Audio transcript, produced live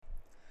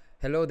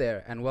Hello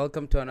there, and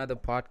welcome to another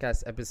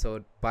podcast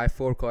episode by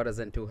Four Quarters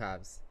and Two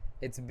Halves.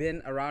 It's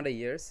been around a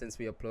year since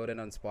we uploaded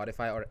on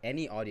Spotify or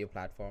any audio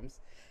platforms,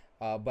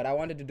 but I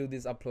wanted to do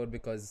this upload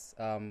because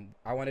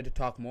I wanted to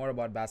talk more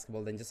about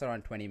basketball than just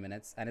around 20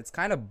 minutes, and it's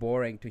kind of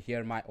boring to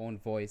hear my own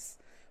voice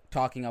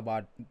talking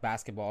about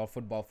basketball or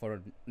football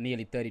for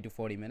nearly 30 to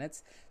 40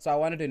 minutes. So I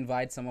wanted to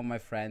invite some of my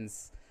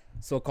friends,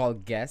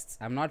 so-called guests.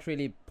 I'm not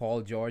really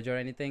Paul George or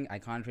anything. I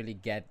can't really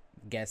get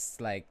guests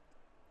like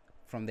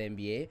from the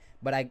NBA,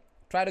 but I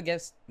try to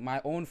guess my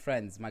own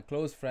friends, my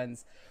close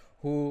friends,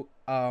 who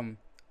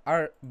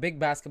are big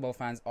basketball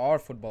fans or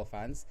football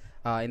fans.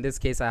 In this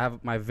case, I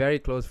have my very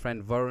close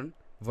friend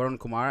Varun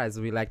Kumar, as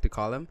we like to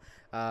call him.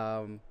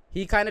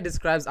 He kind of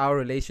describes our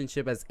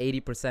relationship as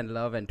 80%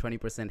 love and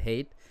 20%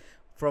 hate.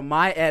 From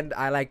my end,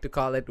 I like to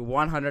call it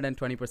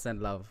 120%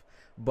 love.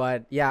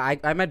 But yeah,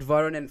 I met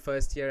Varun in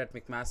first year at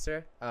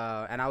McMaster,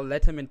 and I'll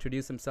let him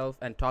introduce himself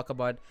and talk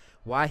about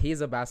why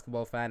he's a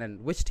basketball fan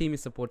and which team he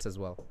supports as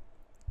well.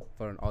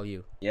 Varun, all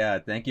you. Yeah,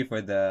 thank you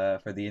for the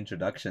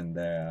introduction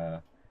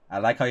there. I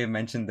like how you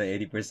mentioned the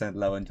 80%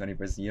 love and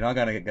 20%. You're not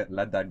gonna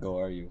let that go,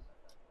 are you?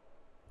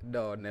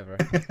 No, never.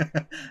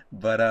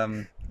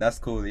 But that's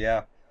cool.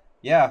 Yeah,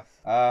 yeah.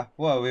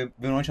 Well, we've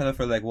been on each other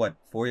for like what,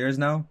 4 years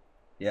now?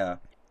 Yeah,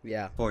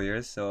 Yeah. 4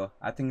 years. So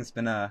I think it's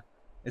been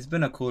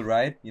a cool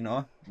ride,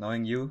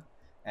 knowing you.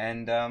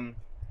 And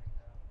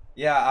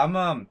yeah,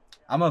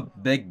 I'm a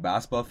big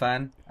basketball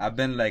fan. I've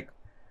been like,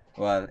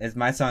 well, it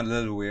might sound a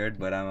little weird,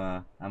 but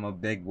I'm a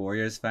big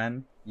Warriors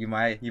fan. You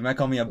might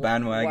call me a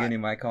bandwagon. Why? You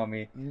might call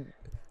me.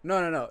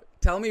 No, no, no.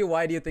 Tell me,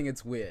 why do you think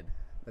it's weird?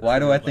 That's Why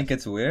the do I real think question.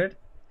 it's weird?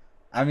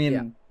 I Yeah.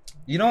 mean,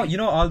 you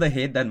know all the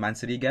hate that Man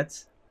City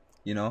gets.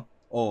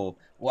 Oh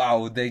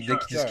wow, they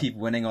just Sure. keep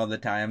winning all the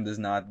time. There's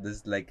not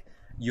this like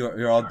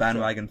you're all Sure.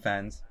 bandwagon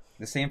fans.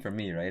 The same for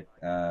me, right?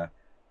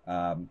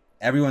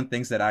 Everyone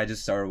thinks that I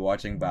just started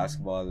watching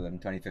basketball in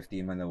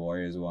 2015 when the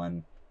Warriors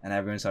won, and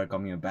everyone started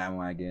calling me a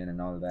bandwagon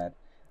and all of that.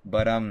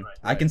 But I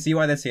Right. can see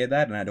why they say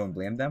that, and I don't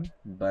blame them.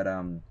 But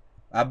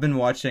I've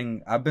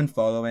been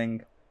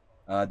following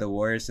the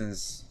Warriors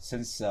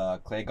since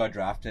Clay got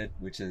drafted,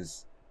 which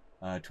is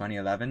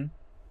 2011,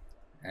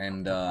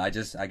 and I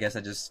guess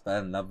I just fell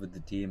in love with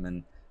the team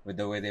and with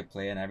the way they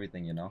play and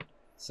everything.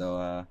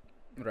 So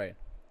Right.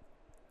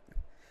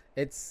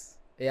 It's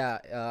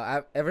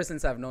yeah. Ever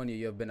since I've known you,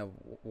 you've been a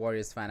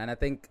Warriors fan, and I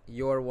think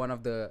you're one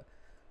of the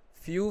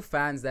few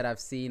fans that I've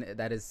seen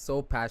that is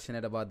so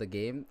passionate about the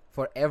game.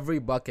 For every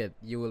bucket,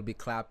 you will be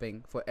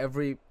clapping. For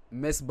every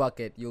miss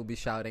bucket, you'll be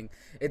shouting.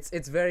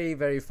 It's very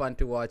very fun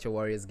to watch a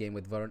Warriors game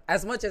with Varun.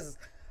 As much as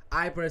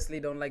I personally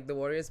don't like the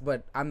Warriors,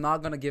 but I'm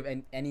not gonna give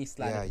any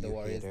slander Yeah, to the you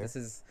Warriors. hater. This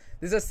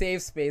is a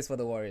safe space for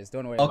the Warriors.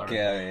 Don't worry about it.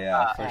 okay,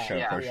 yeah, for sure,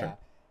 So for yeah. sure.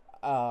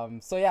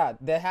 So yeah,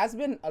 there has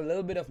been a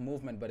little bit of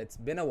movement, but it's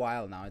been a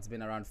while now. It's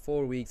been around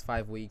 4 weeks,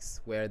 5 weeks,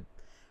 where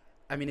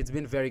I mean, it's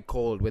been very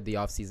cold with the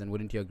off season.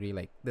 Wouldn't you agree?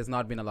 Like, there's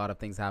not been a lot of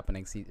things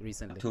happening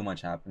recently. Too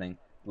much happening.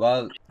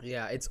 Well,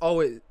 Yeah, it's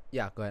always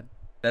yeah. Go ahead.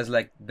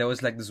 there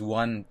was like this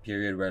one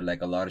period where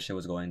like a lot of shit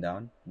was going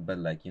down, but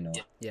like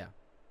Yeah,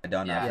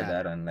 down after yeah.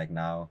 that, and like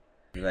now,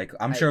 like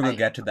I'm I sure we'll I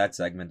get to that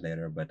segment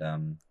later, but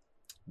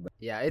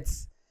yeah.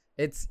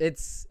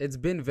 It's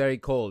been very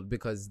cold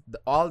because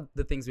all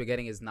the things we're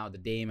getting is now the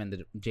Dame and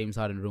the James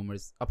Harden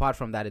rumors. Apart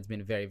from that, it's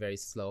been very very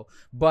slow.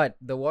 But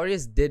the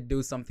Warriors did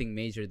do something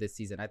major this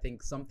season. I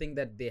think something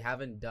that they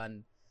haven't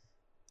done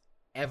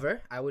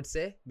ever, I would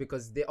say,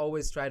 because they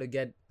always try to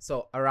get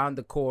so around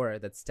the core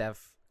that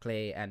Steph,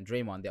 Clay, and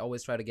Draymond. They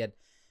always try to get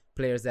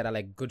players that are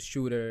like good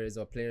shooters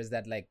or players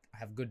that like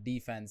have good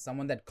defense,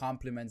 someone that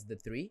complements the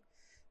three.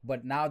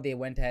 But now they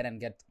went ahead and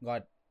get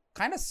got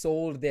kind of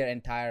sold their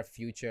entire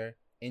future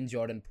in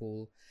Jordan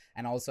Poole,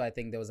 and also I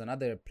think there was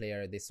another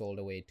player they sold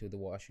away to the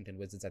Washington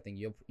Wizards. I think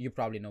you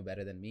probably know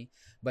better than me,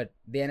 but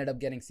they ended up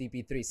getting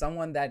CP3,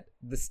 someone that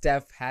the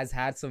Steph has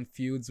had some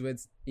feuds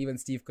with. Even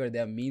Steve Kerr,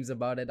 there are memes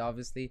about it.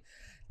 Obviously,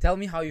 tell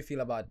me how you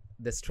feel about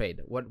this trade.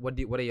 What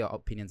are your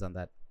opinions on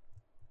that?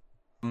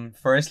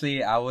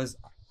 firstly, I was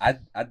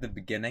at the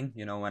beginning,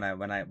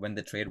 when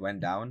the trade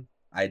went down,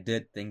 I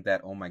did think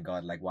that, oh my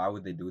God, like why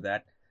would they do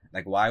that?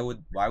 Like why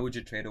would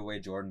you trade away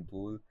Jordan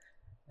Poole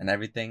and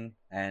everything?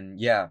 And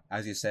yeah,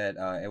 as you said,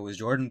 it was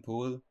Jordan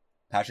Poole,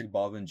 Patrick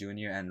Baldwin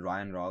Jr., and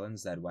Ryan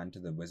Rollins that went to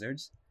the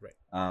Wizards. Right.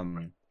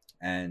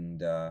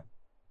 And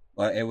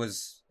well,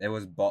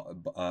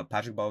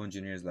 Patrick Baldwin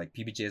Jr.'s like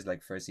PBJ's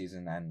like first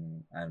season,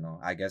 and I don't know.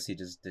 I guess he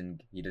just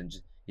didn't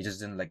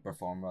like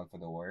perform well for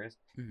the Warriors.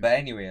 Mm-hmm. But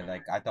anyway,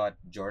 like I thought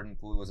Jordan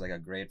Poole was like a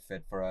great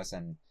fit for us,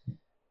 and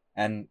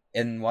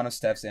in one of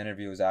Steph's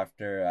interviews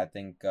after I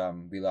think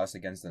we lost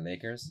against the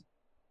Lakers,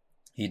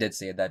 he did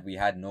say that we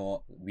had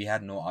no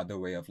other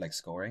way of like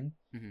scoring,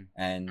 Mm-hmm.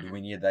 and we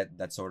needed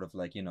that sort of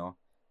like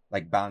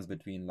like balance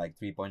between like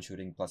 3-point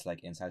shooting plus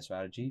like inside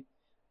strategy,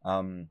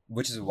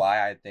 which is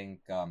why I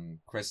think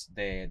Chris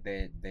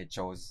they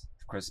chose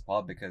Chris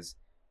Paul, because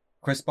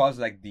Chris Paul's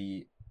like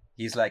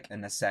he's like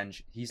an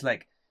essential, he's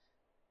like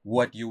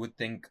what you would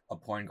think a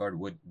point guard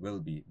will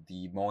be,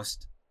 the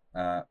most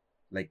uh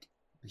like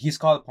he's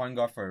called point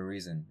guard for a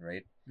reason,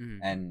 right? Mm-hmm.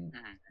 And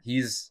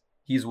he's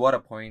what a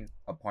point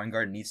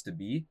guard needs to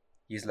be.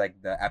 He's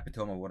like the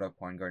epitome of what a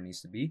point guard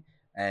needs to be.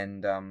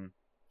 And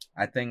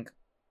I think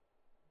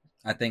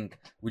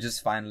we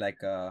just find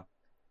like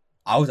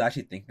I was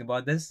actually thinking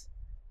about this,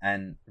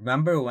 and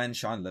remember when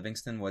Sean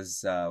Livingston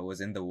was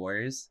in the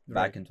Warriors back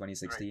Right. in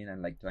 2016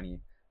 and like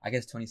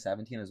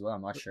 2017 as well.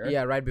 I'm not sure.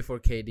 Yeah, right before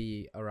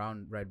KD,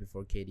 around right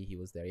before KD, he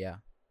was there. Yeah.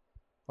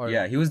 Or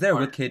Yeah, he was there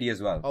with KD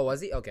as well. oh,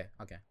 was he? Okay,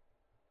 okay.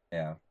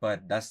 Yeah,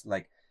 but that's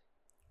like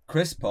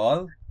Chris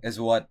Paul is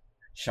what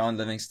Sean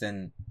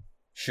Livingston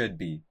should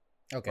be.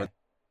 Okay.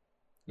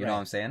 You know what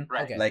I'm saying?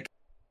 Okay. Like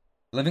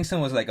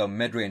Livingston was like a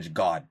mid-range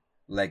god,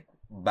 like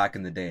back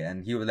in the day,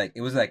 and he was like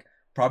it was like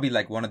probably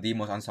like one of the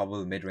most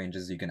unstoppable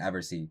mid-ranges you can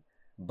ever see.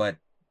 But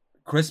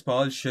Chris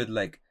Paul should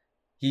like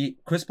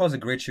Chris Paul's a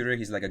great shooter.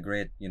 He's like a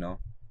great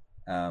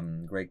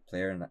great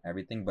player and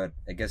everything. But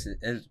I guess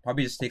it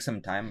probably just takes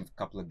some time, a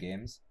couple of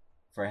games,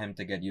 for him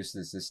to get used to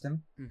the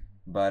system. Mhm.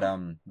 But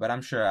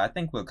I'm sure I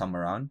think we'll come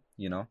around.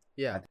 You know,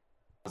 Yeah.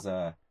 it's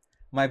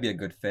might be a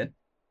good fit.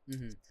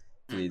 Mm-hmm.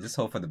 Please, just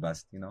hope for the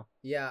best. You know.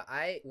 Yeah,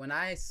 when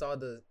I saw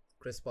the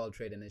Chris Paul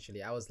trade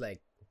initially, I was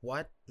like,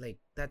 what? Like,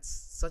 that's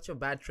such a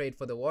bad trade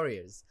for the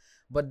Warriors.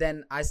 But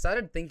then I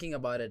started thinking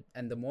about it,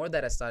 and the more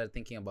that I started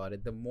thinking about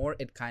it, the more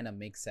it kind of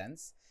makes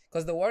sense.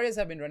 Because the Warriors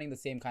have been running the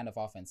same kind of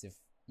offensive,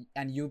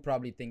 and you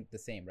probably think the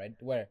same, right?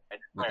 Where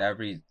With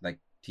every like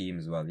team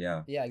as well,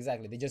 yeah. yeah,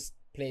 exactly. They just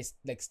place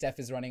like Steph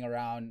is running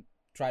around,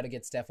 try to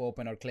get Steph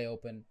open or Clay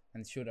open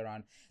and shoot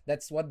around.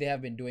 That's what they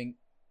have been doing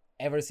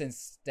ever since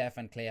Steph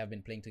and Clay have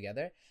been playing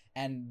together.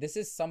 And this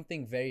is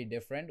something very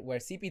different where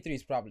CP3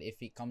 is probably,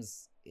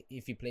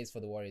 if he plays for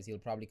the Warriors, he'll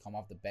probably come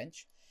off the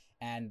bench.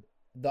 And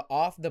the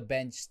off the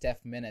bench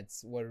Steph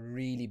minutes were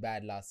really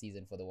bad last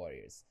season for the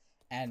Warriors.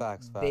 And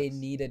they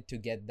needed to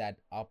get that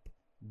up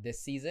this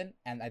season.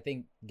 And I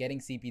think getting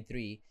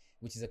CP3,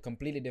 which is a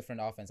completely different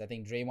offense, I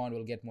think Draymond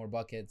will get more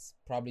buckets.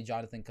 Probably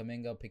Jonathan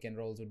Kuminga pick and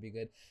rolls would be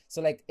good. So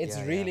like it's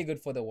really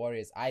good for the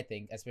Warriors, I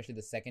think, especially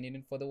the second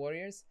unit for the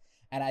Warriors.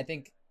 And I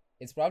think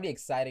it's probably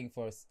exciting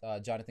for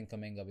Jonathan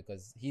Kuminga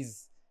because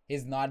he's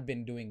not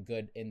been doing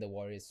good in the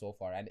Warriors so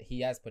far, and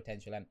he has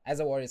potential. And as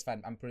a Warriors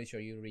fan, I'm pretty sure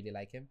you really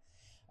like him.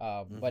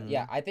 But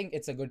yeah, I think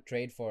it's a good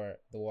trade for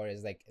the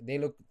Warriors. Like they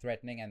look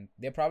threatening, and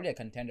they're probably a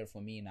contender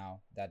for me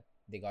now that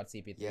they got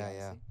CP3.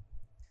 Yeah.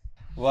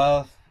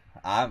 Well,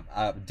 I'm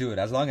dude.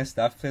 As long as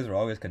Steph plays, we're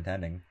always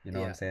contending. You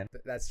know what I'm saying?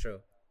 That's true.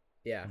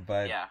 Yeah.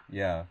 But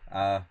yeah.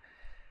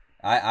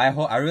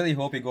 I really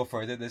hope we go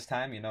further this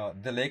time. You know,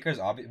 the Lakers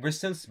we're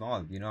still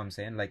small. You know what I'm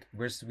saying? Like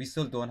we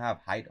still don't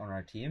have height on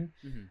our team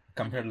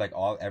compared to like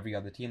every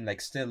other team. Like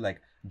still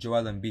like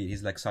Joel Embiid,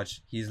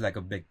 he's like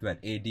a big threat.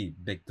 AD,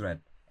 big threat.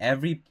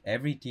 Every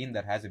team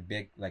that has a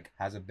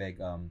big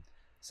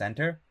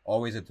center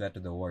always a threat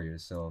to the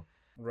Warriors. So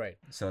right.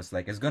 So it's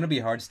like it's gonna be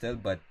hard still,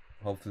 but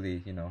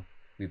hopefully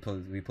we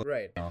pull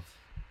right it off.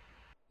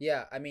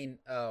 Yeah, I mean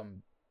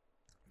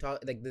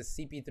like the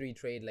CP3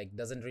 trade like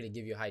doesn't really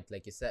give you height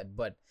like you said,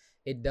 but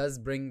it does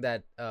bring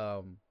that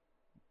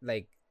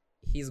like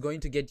he's going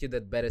to get you the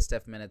better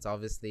Steph minutes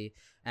obviously,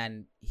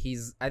 and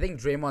I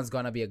think Draymond's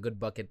gonna be a good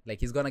bucket, like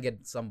he's gonna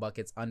get some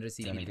buckets under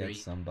CP3. Get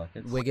some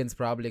buckets. Wiggins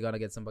probably gonna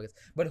get some buckets.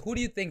 But who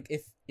do you think,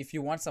 if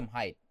you want some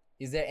height,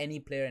 is there any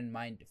player in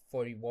mind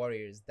for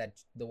Warriors that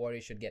the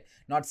Warriors should get?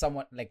 Not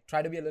someone like,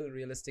 try to be a little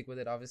realistic with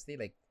it obviously,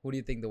 like who do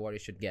you think the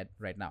Warriors should get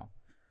right now,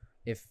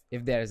 if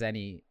there's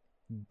any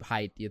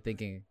height you're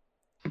thinking?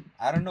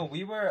 I don't know.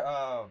 We were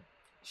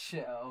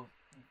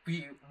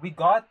we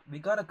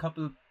got a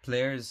couple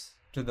players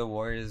to the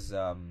Warriors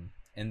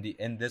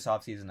in this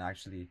offseason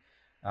actually.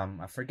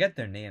 I forget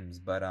their names,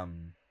 but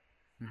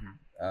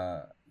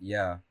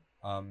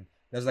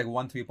there's like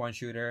one 3-point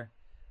shooter.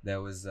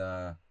 There was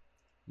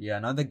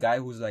another guy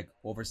who's like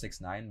over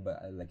 6'9",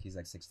 but like he's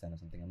like 6'10" or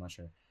something. I'm not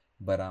sure,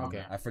 but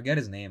Okay. I forget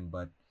his name,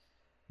 but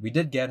we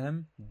did get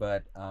him.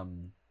 But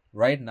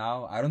right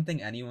now I don't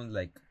think anyone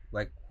like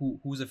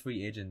who's a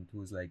free agent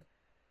who's like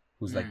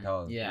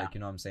tall. Yeah. Like,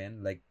 you know what I'm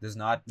saying? Like there's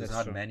not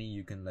true. many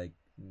you can like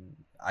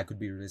I could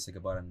be realistic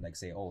about and like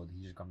say, oh,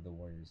 he should come to the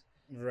Warriors.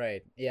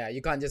 Right. Yeah,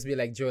 you can't just be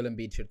like Joel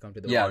Embiid should come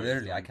to the Yeah, Warriors.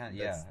 literally, I can't.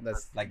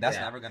 That's That's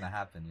yeah. never gonna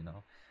happen, you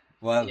know.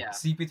 Well,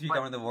 CP3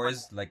 coming to the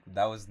Warriors, like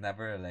that was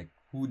never like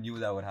who knew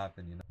that would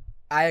happen, you know.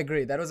 I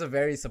agree. That was a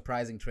very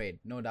surprising trade,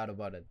 no doubt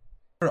about it.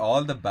 For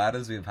all the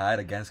battles we've had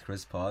against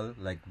Chris Paul,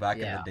 like back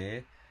in the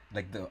day,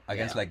 like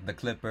against like the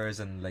Clippers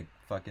and like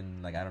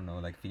fucking like I don't know,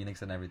 like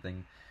Phoenix and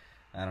everything.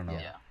 I don't know.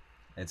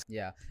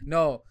 Yeah.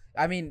 No,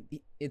 I mean,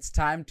 it's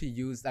time to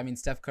use. I mean,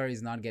 Steph Curry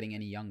is not getting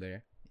any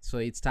younger, so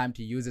it's time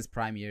to use his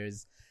prime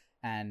years.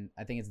 And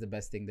I think it's the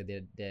best thing that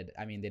they did.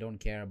 I mean, they don't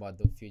care about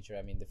the future.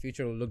 I mean, the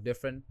future will look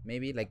different,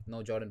 maybe like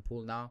no Jordan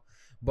Poole now.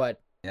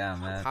 But yeah,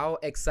 man. How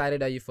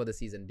excited are you for the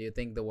season? Do you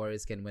think the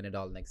Warriors can win it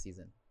all next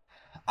season?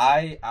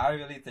 I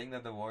really think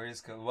that the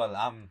Warriors could. Well,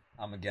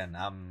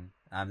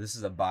 this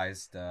is a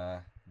biased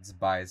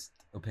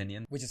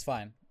opinion, which is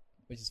fine.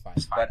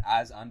 But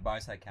as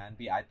unbiased I can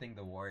be, I think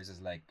the Warriors is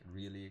like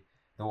really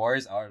the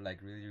Warriors are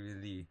like really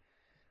really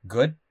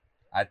good.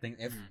 I think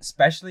if Mhm.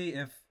 especially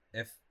if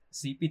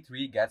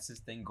CP3 gets his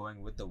thing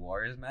going with the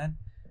Warriors, man,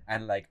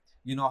 and like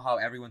you know how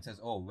everyone says,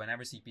 oh,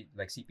 whenever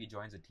CP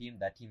joins a team,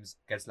 that team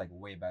gets like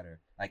way better.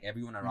 Like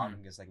everyone around Mhm.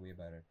 him gets like way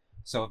better.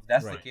 So if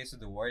that's the Right. case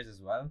with the Warriors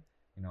as well,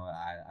 you know,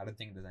 I don't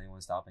think there's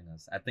anyone stopping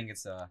us. I think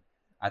it's a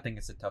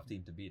tough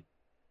team to beat.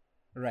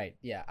 Right.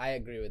 Yeah, I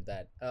agree with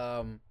that.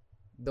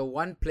 The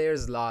one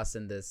player's loss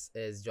in this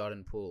is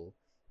Jordan Poole.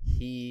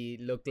 He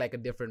looked like a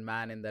different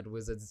man in that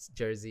Wizards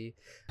jersey.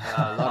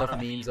 A lot of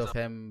memes of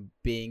him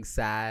being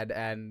sad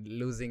and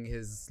losing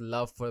his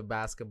love for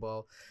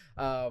basketball.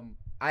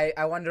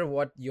 I wonder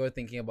what you're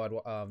thinking about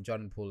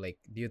Jordan Poole. Like,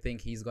 do you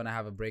think he's gonna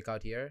have a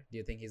breakout year? Do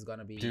you think he's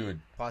gonna be Dude,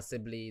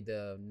 possibly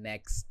the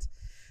next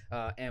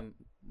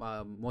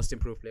most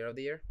improved player of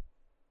the year?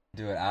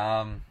 dude,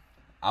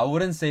 I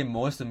wouldn't say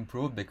most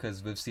improved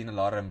because we've seen a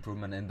lot of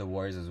improvement in the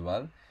Warriors as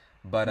well.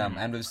 But Mhm.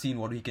 and we've seen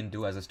what he can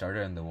do as a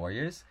starter in the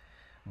Warriors.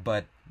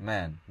 But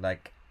man,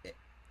 like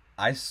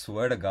I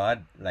swear to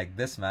God, like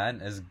this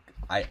man is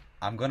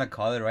I'm gonna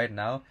call it right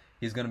now.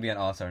 He's gonna be an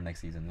all-star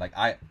next season. Like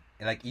I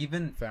like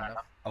even Fair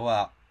enough.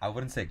 well, I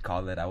wouldn't say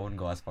call it. I wouldn't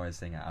go as far as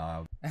saying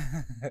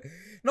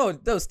No,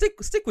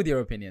 stick with your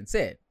opinion.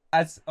 Say it.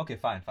 that's okay.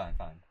 Fine.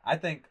 I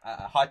think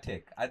hot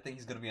take. I think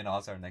he's gonna be an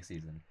all-star next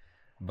season.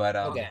 But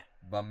Okay.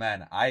 but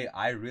man,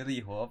 I really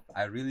hope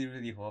I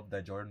really hope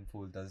that Jordan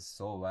Poole does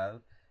so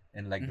well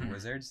in like the Mhm.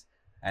 Wizards,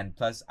 and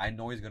plus I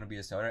know he's gonna be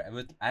a starter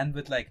and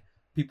with like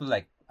people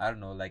like I don't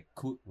know like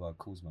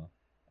Kuzma,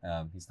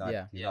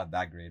 Yeah. he's not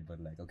that great, but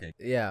like okay.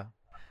 Yeah.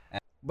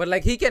 But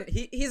like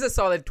he's a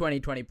solid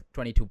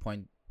 22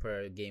 point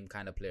per game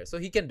kind of player. So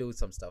he can do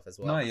some stuff as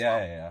No, well.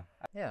 yeah.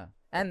 Yeah.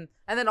 And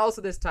then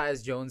also there's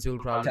Tyus Jones who'll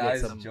probably get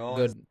Tyus some Jones.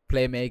 good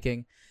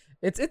playmaking.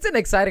 It's an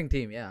exciting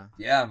team, yeah.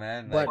 Yeah,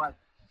 man. Like But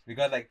we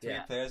got like three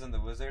yeah. players on the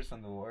Wizards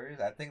from the Warriors.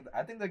 I think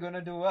they're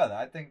gonna do well.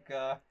 I think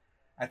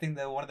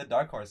they're one of the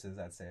dark horses.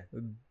 I'd say.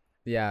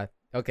 Yeah.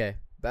 Okay.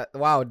 That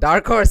wow,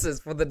 dark horses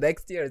for the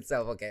next year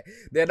itself. Okay.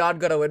 They're not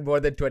gonna win more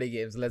than 20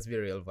 games. Let's be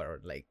real,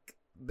 Varun. Like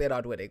they're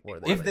not winning more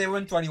than If 20. they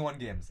win 21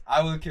 games,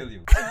 I will kill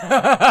you.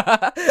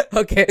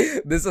 Okay,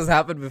 this has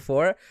happened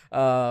before.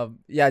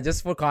 Yeah,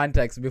 just for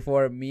context,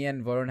 before me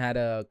and Varun had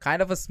a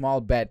kind of a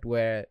small bet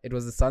where it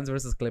was the Suns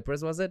versus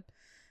Clippers, was it?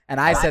 And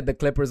I said the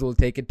Clippers will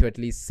take it to at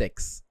least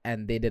 6,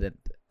 and they didn't,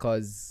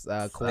 cause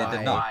Kawhi. They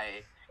did not.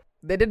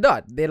 They did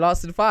not. They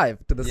lost in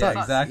 5 to the Yeah, Suns.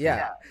 exactly.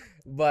 Yeah,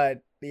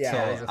 but yeah, So,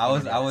 it was a I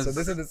was- funny I bet. was- So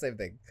this is the same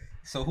thing.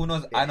 So who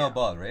knows? I know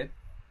ball, right?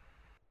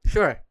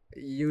 Sure,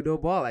 you know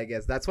ball. I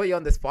guess that's why you're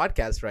on this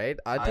podcast, right?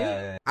 Aren't you?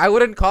 Yeah. I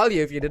wouldn't call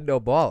you if you didn't know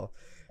ball.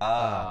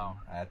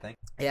 I think.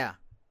 Yeah,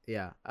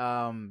 yeah.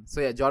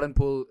 So yeah, Jordan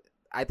Poole.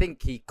 I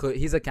think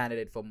he's a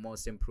candidate for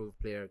most improved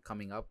player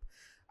coming up.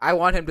 I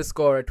want him to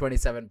score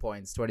 27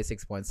 points,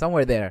 26 points,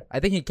 somewhere there. I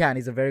think he can.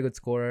 He's a very good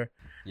scorer.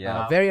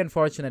 Yeah. Very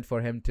unfortunate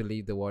for him to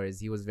leave the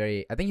Warriors. I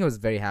think he was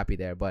very happy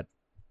there, but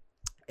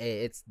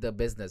it's the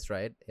business,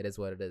 right? It is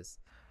what it is.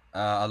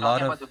 A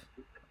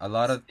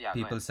lot of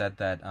people said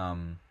that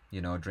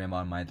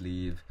Draymond might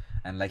leave,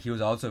 and like he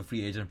was also a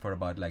free agent for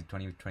about like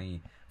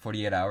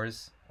 48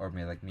 hours or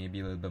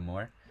maybe a little bit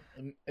more.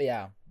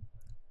 Yeah,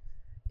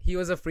 he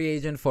was a free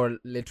agent for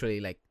literally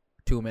like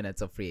 2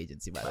 minutes of free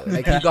agency. By the way,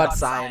 like he got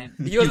signed.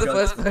 He was the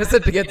first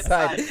person to get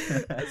signed.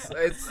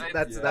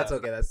 That's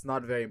okay. That's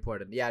not very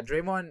important. Yeah,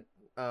 Draymond.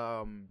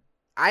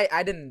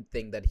 I didn't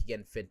think that he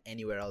can fit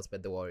anywhere else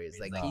but the Warriors.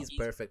 Like No. he's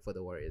perfect for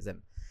the Warriors,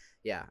 and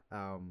yeah,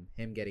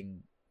 him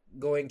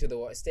going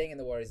to staying in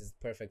the Warriors is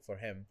perfect for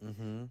him.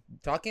 Mm-hmm.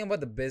 Talking about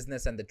the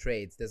business and the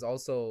trades, there's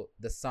also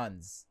the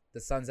Suns. The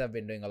Suns have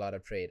been doing a lot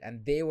of trade,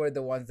 and they were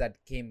the ones that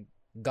came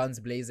guns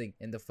blazing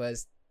in the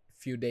first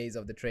few days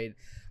of the trade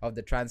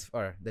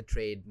the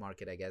trade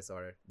market, I guess,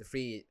 or the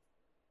free.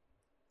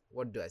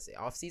 What do I say?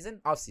 Off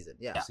season,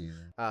 yeah.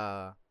 Season.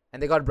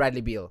 And they got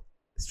Bradley Beal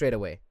straight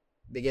away.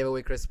 They gave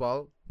away Chris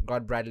Paul,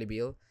 got Bradley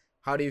Beal.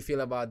 How do you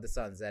feel about the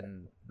Suns?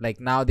 And like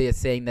now they're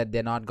saying that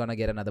they're not gonna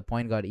get another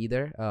point guard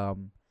either.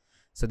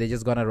 So they're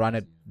just gonna run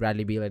it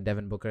Bradley Beal and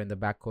Devin Booker in the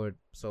backcourt.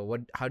 So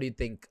how do you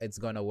think it's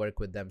gonna work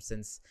with them?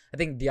 Since I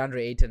think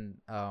DeAndre Ayton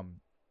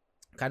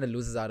kind of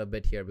loses out a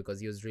bit here because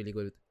he was really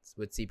good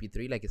with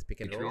CP3, like his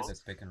pick and roll.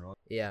 Pick and roll.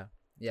 Yeah.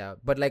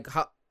 But like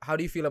how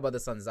do you feel about the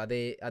Suns? Are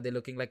they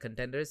looking like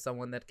contenders?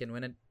 Someone that can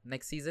win it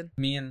next season?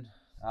 I mean,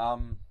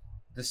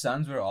 the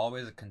Suns were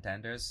always a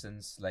contenders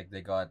since like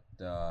they got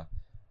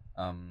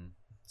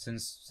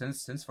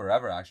since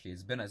forever actually.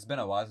 It's been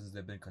a while since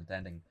they've been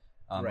contending.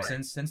 Right.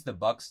 Since the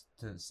Bucks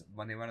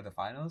when they went to the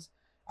finals,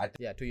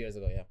 Yeah, 2 years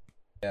ago.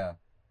 Yeah.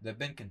 they've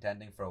been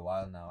contending for a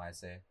while now, I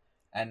say.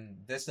 And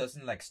this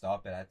doesn't like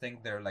stop it. I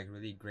think they're like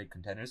really great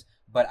contenders,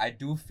 but I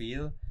do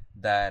feel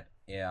that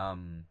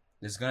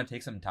it's gonna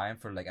take some time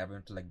for like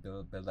everyone to like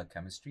build like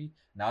chemistry.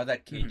 Now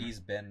that KD's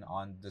been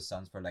on the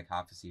Suns for like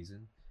half a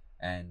season,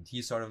 and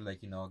he's sort of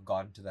like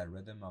got into that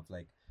rhythm of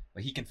like,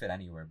 but he can fit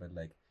anywhere. But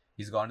like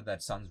He's gone to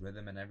that Suns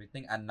rhythm and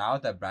everything. And now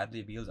that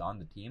Bradley Beal's on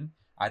the team,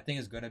 I think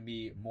it's gonna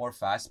be more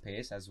fast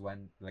paced as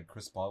when like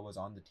Chris Paul was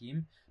on the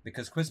team,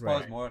 because Chris Paul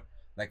is more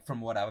like,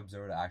 from what I've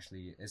observed,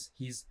 actually, is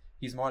he's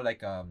more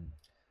like a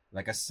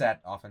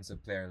set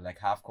offensive player, like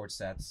half court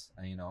sets,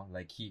 and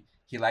like he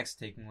likes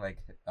taking like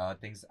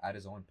things at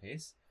his own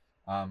pace.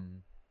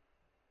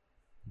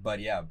 But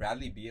yeah,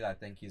 Bradley Beal, I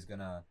think he's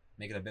gonna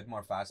make it a bit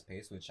more fast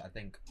paced, which I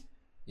think,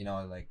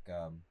 like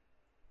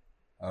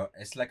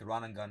it's like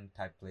run and gun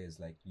type plays.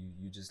 Like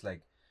you just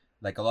like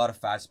a lot of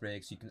fast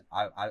breaks. You can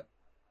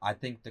I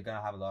think they're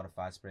gonna have a lot of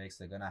fast breaks.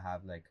 They're gonna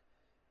have like,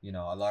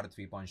 a lot of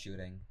 3-point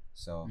shooting.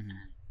 So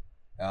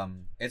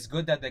it's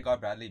good that they got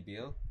Bradley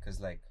Beal, because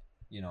like,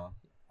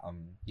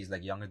 he's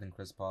like younger than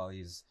Chris Paul.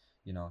 He's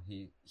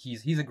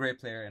he's a great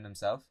player in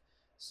himself.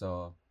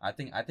 So I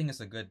think it's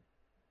a good,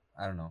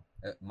 I don't know,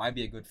 it might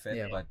be a good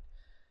fit, but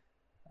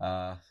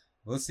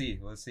we'll see.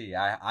 We'll see.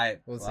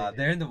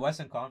 They're in the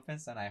Western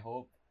Conference, and I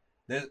hope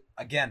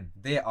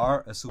they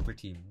are a super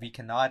team. We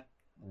cannot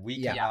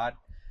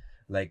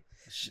like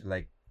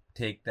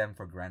take them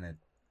for granted.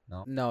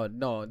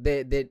 No.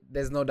 They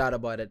there's no doubt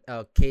about it.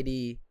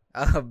 KD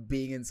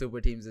being in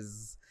super teams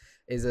is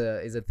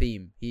a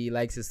theme. He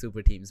likes his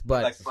super teams,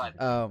 but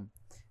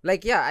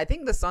I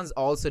think the Suns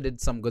also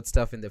did some good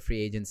stuff in the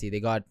free agency. They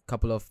got a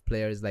couple of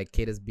players like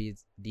Katus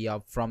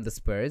Diop from the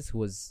Spurs, who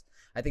was,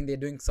 I think they're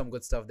doing some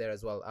good stuff there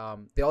as well.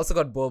 They also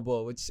got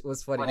Bobo, which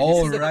was funny. Did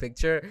you see the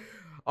picture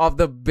of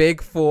the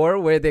big four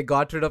where they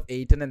got rid of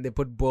Ayton and they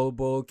put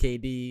Bobo,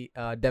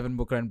 KD, Devin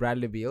Booker, and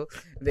Bradley Beal?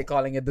 They're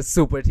calling it the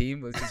super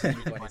team, which is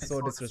really funny.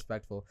 So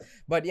disrespectful.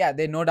 But yeah,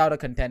 they're no doubt a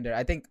contender.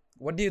 I think.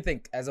 What do you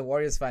think as a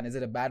Warriors fan? Is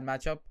it a bad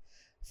matchup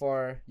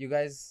for you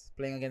guys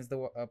playing against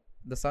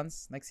the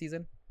Suns next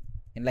season,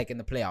 in the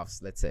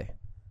playoffs? Let's say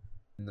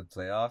in the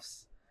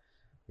playoffs.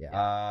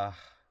 Yeah.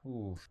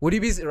 Would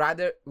you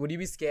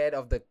be scared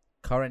of the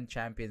current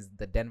champions,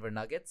 the Denver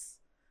Nuggets,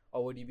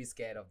 or would you be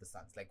scared of the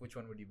Suns? Like, which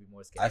one would you be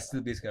more scared? I'd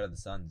still be scared of the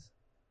Suns.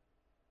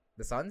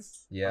 The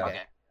Suns? Yeah.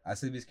 Okay. I'd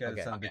still be scared of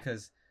the Suns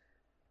because,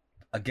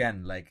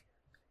 again, like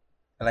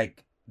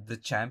the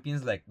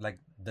champions, like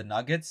the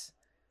Nuggets.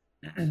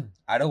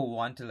 I don't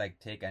want to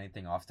like take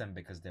anything off them,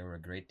 because they were a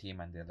great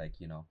team and they're like,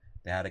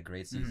 they had a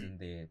great season.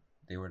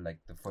 They were like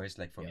the first,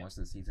 like for most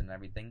of the season and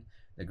everything.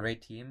 They're a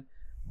great team,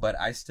 but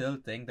I still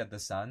think that the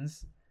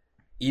Suns,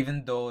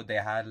 even though they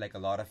had like a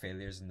lot of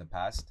failures in the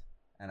past,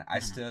 and I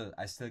still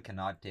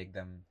cannot take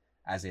them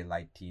as a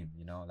light team.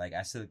 Like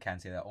I still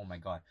can't say that, oh my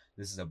god,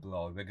 this is a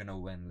blow, we're gonna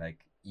win like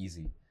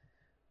easy.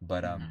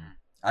 But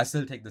I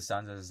still take the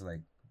Suns as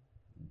like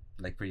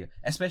pretty,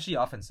 especially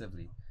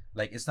offensively.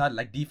 Like it's not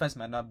like defense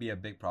might not be a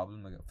big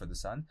problem for the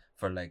Suns,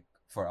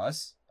 for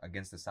us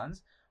against the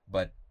Suns,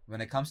 but when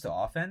it comes to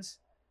offense,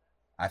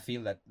 I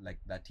feel that like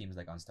that team is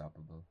like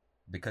unstoppable,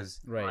 because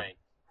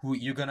who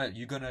you're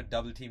gonna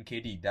double team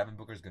KD, Devin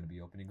Booker is gonna be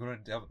open. You're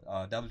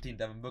gonna double team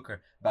Devin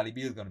Booker, Bradley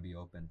Beal is gonna be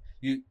open.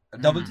 You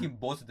double team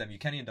both of them. You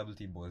can't even double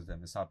team both of them.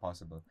 It's not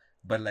possible.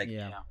 But like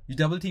you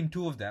double team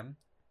two of them,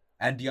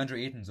 and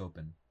DeAndre Ayton's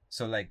open.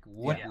 So like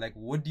what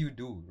do you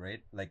do,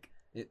 right? Like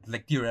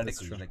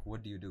theoretically, like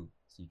what do you do?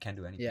 So you can't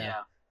do anything.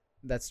 Yeah,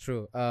 that's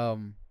true.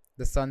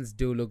 The Suns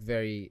do look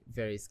very,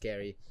 very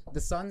scary. The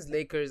Suns,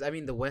 Lakers, I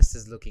mean, the West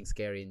is looking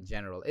scary in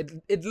general.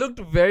 It looked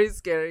very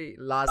scary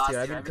last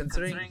year. I mean,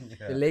 considering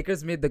the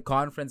Lakers made the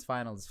conference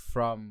finals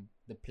from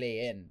the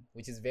play-in,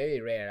 which is very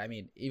rare. I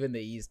mean, even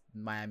the East,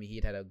 Miami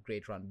Heat had a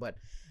great run. But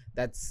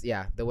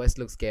the West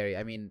looks scary.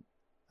 I mean,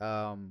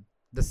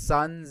 the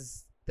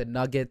Suns, the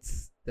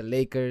Nuggets, the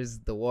Lakers,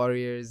 the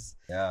Warriors,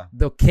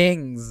 the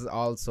Kings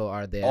also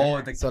are there.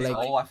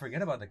 I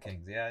forget about the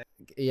Kings.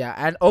 Yeah,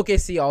 and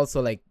OKC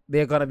also, like,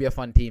 they're gonna be a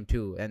fun team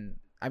too. And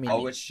I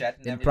mean, with Chet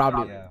and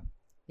probably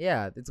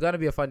it's gonna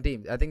be a fun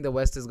team. I think the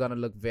West is gonna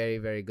look very,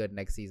 very good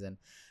next season.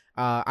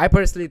 I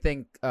personally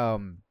think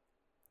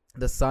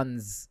the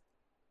Suns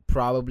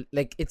probably,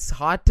 like, it's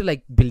hard to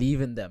like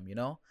believe in them.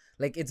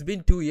 Like it's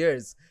been 2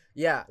 years.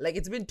 Yeah, like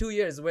it's been 2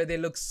 years where they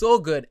look so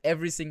good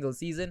every single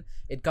season.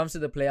 It comes to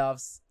the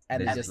playoffs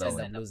and they just end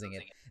up losing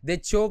it. They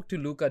choked to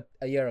Luka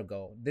a year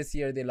ago. This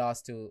year they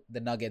lost to the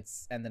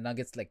Nuggets, and the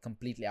Nuggets like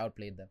completely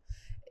outplayed them.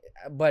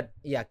 But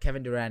yeah,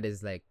 Kevin Durant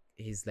is like,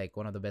 he's like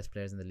one of the best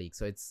players in the league.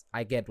 So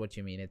I get what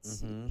you mean.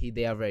 It's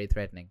they are very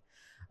threatening.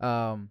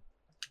 Talking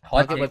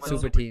about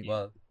super team.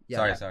 Well,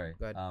 sorry.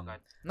 Go ahead.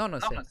 No,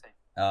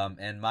 say.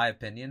 In my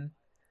opinion,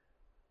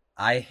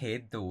 I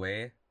hate the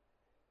way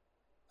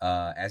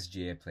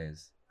SGA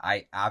plays.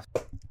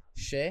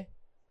 Shea?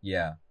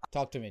 Yeah.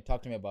 Talk to me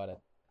about it.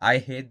 I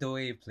hate the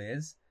way he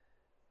plays.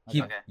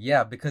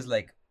 Because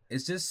like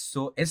it's just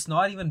so, it's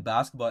not even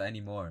basketball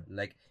anymore.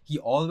 Like he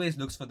always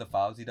looks for the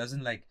fouls. He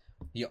doesn't like,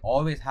 he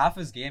always, half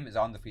his game is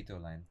on the free throw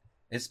line.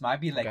 It might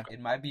be like it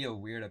might be a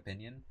weird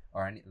opinion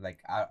or any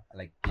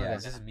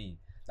it's just me.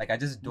 Like I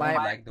just don't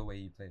like the way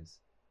he plays.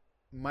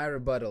 My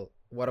rebuttal.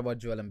 What about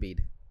Joel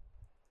Embiid?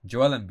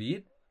 Joel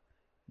Embiid?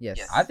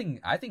 Yes. I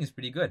think it's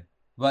pretty good.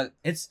 Well,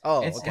 it's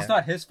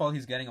not his fault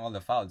he's getting all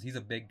the fouls. He's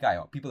a big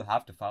guy. People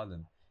have to foul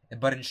him.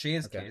 But in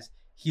Shea's case,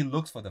 he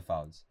looks for the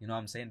fouls. You know what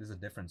I'm saying? There's a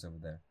difference over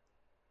there.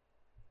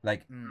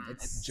 Like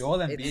It's Joel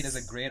Embiid it's is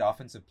a great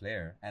offensive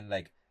player, and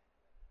like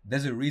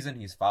there's a reason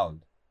he's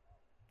fouled.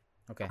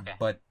 okay.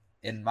 But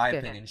in my Okay.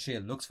 opinion, Shea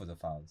looks for the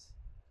fouls.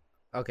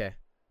 Okay,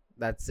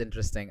 that's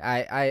interesting.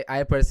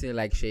 I personally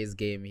like Shea's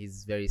game.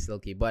 He's very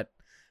silky, but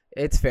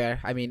it's fair.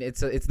 I mean,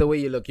 it's the way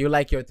you look. You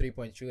like your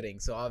 3-point shooting,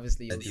 so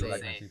obviously I you'll do say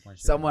like my 3-point shooting.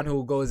 someone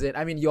who goes in.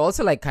 I mean, you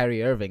also like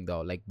Kyrie Irving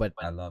though. Like, but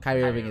I love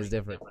Kyrie Kyrie Irving is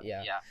different.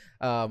 Yeah.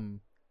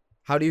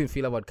 How do you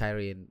feel about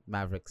Kyrie in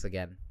Mavericks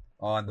again?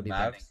 on the What do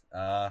you think?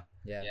 Mavs.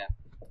 Yeah.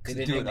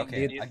 Dude,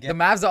 okay. The Again,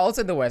 Mavs are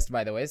also in the West,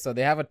 by the way, so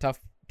they have a tough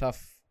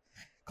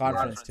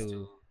conference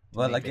to.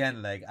 well, make it.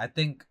 again, like I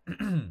think,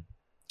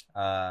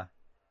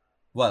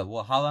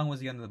 well, how long was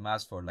he under the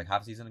Mavs for? Like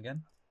half a season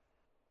again?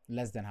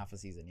 Less than half a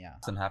season. Yeah.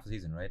 Less than half a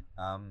season, right?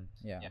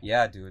 Yeah.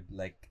 Yeah, dude.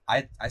 Like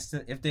I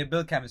still, if they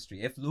build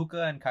chemistry, if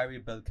Luka and Kyrie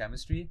build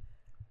chemistry,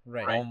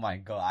 Right. oh my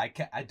god,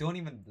 I don't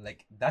even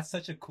like. That's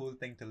such a cool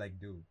thing to like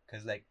do,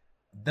 because like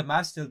the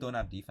Mavs still don't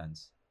have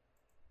defense,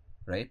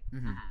 right?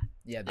 Mm-hmm.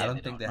 Yeah. I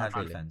don't think they have not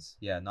really. defense.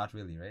 Yeah, not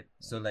really, right?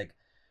 So like,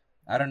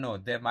 I don't know.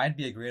 There might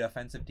be a great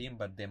offensive team,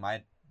 but they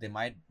might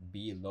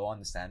be low on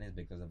the standings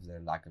because of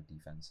their lack of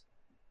defense.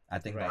 I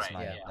think Right,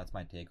 that's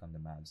my take on the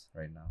Mavs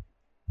right now.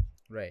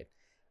 Right.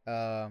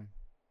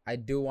 I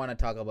do want to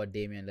talk about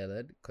Damian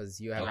Lillard because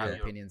you have your Okay.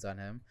 opinions on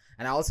him,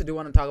 and I also do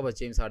want to talk about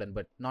James Harden,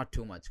 but not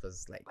too much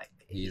because like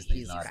He's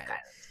not. kind of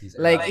He's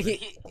like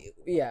irrelevant.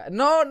 yeah,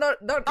 not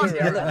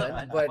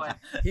irrelevant, but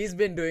he's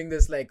been doing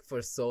this like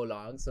for so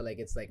long, so like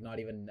it's like not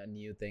even a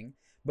new thing.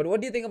 But what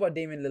do you think about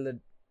Damian Lillard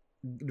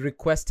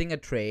requesting a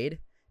trade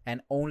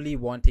and only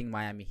wanting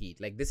Miami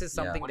Heat? Like this is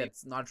something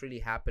that's not really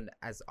happened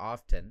as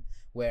often,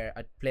 where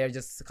a player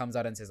just comes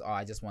out and says, "Oh,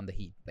 I just want the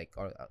Heat," like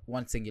or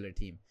one singular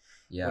team.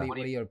 Yeah, What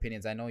are your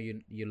opinions? I know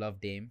you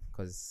love Dame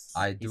because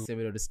I he's do.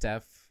 similar to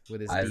Steph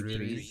with his I deep really-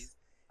 threes.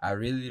 I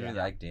really Yeah.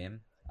 like Dame.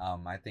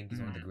 I think he's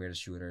one of the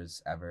greatest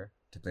shooters ever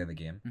to play the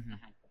game.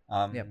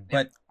 Mhm. Yep.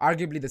 But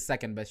Arguably the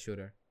second best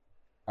shooter.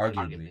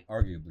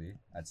 arguably,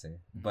 I'd say.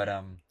 But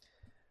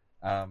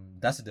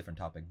that's a different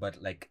topic. But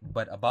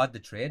about the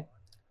trade,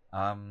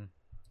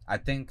 I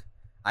think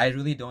I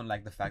really don't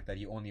like the fact that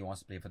he only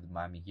wants to play for the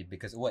Miami Heat,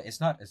 because it's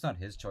not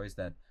his choice.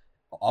 That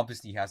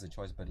obviously he has a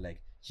choice, but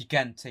like he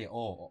can't say,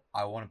 oh,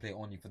 I want to play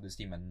only for this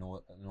team and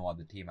no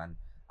other team, and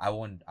I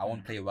won't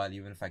play well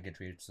even if I get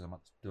traded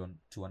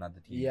to another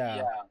team.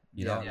 Yeah.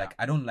 You know, like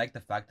I don't like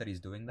the fact that he's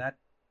doing that,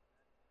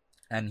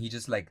 and he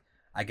just like,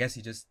 I guess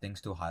he just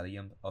thinks too highly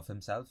of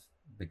himself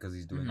because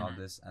he's doing all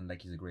this, and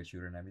like he's a great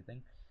shooter and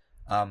everything.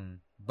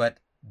 But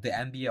the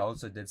NBA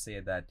also did say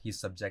that he's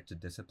subject to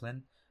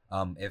discipline.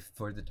 If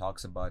further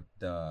talks about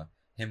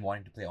him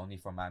wanting to play only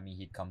for Miami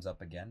Heat comes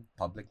up again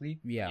publicly.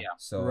 Yeah.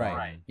 So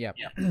Right. Yeah.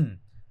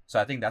 so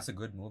I think that's a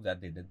good move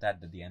that they did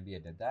that the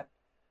NBA did that.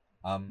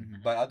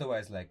 But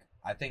otherwise, like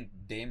I think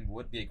Dame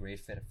would be a great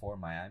fit for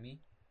Miami,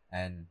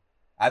 and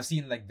I've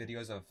seen like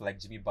videos of like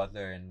Jimmy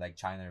Butler in like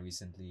China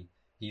recently.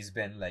 He's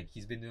been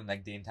doing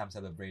like Dame time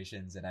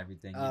celebrations and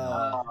everything. You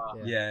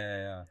know?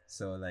 Yeah.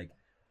 So like,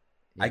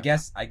 I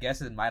guess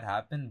it might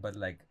happen, but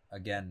like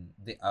again,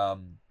 the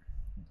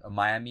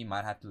Miami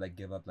might have to like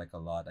give up like a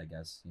lot, I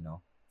guess, you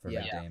know, for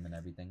like Dame and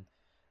everything.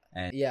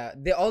 And Yeah.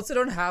 They also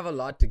don't have a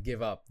lot to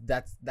give up.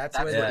 That's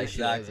where the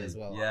issue is as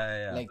well.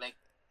 Yeah.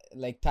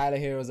 Like Tyler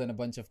Heroes and a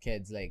bunch of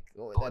kids. Like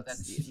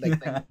that's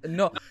like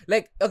no.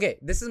 Like okay,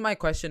 this is my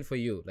question for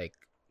you. Like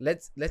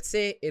let's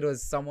say it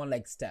was someone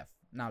like Steph.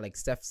 Now like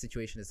Steph's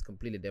situation is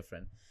completely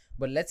different.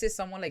 But let's say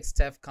someone like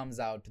Steph comes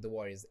out to the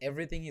Warriors.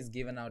 Everything he's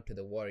given out to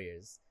the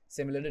Warriors.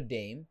 Similar to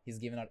Dame, he's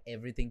given out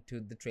everything to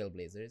the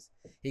Trailblazers.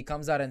 He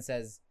comes out and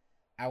says,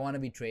 I want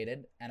to be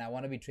traded, and I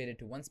want to be traded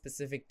to one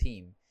specific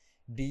team.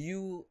 Do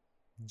you,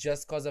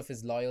 just because of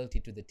his loyalty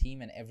to the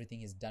team and everything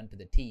he's done to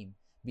the team,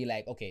 be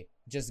like, okay,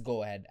 just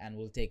go ahead and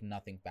we'll take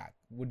nothing back?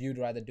 Would you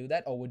rather do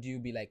that, or would you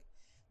be like,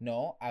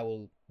 no, I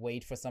will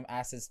wait for some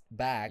assets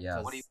back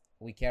because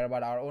we care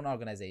about our own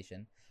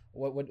organization?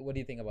 What do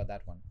you think about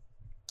that one?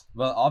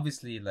 Well,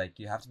 obviously, like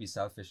you have to be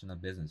selfish in a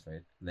business,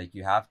 right? Like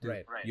you have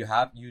to,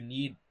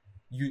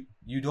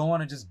 you don't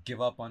want to just give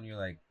up on your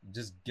like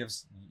just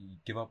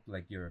give up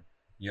like your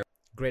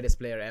greatest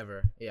player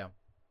ever,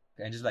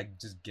 and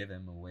just give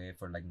him away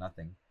for like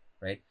nothing,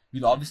 right?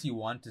 You'll obviously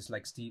want to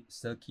like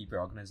still keep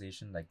your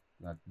organization like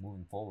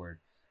moving forward.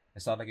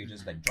 It's not like you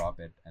just like drop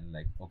it and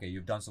like, okay,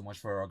 you've done so much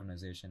for our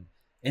organization.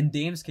 In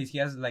Dame's case, he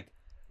has like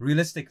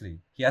realistically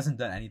he hasn't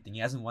done anything. He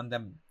hasn't won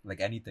them like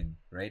anything,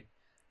 right?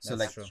 So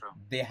That's like true.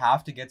 they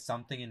have to get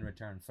something in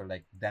return for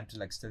like them to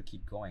like still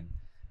keep going.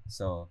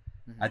 So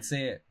I'd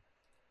say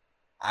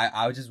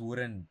I just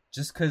wouldn't,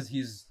 just because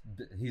he's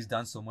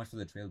done so much for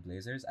the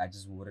Trailblazers,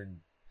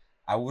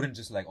 I wouldn't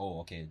just like,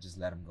 oh okay, just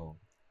let him go.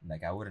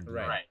 Like I wouldn't do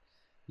that.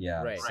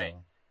 Yeah. Right.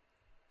 So,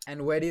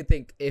 And where do you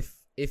think if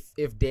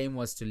Dame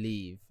was to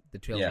leave the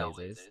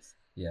Trailblazers,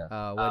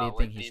 where do you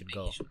think he should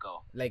go?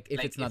 Like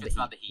if it's not the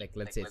Heat, like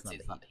let's say it's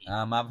not the Heat.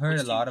 I've heard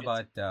a lot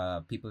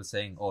about people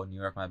saying, oh, New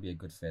York might be a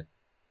good fit.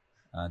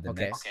 The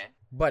Okay. Knicks.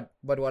 But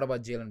what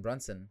about Jalen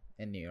Brunson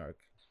in New York?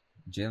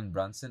 Jalen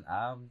Brunson,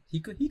 he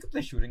could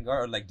play shooting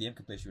guard, or like Dame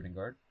could play shooting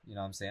guard. You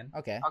know what I'm saying?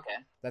 Okay,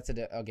 that's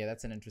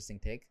an interesting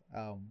take.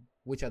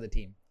 Which other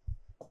team?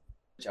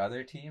 Which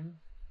other team?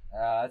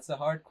 That's a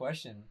hard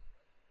question.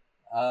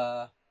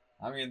 I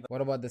mean,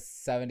 What about the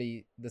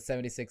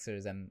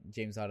 76ers and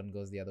James Harden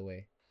goes the other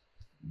way?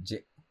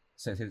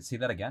 see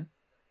that again?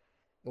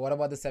 What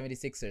about the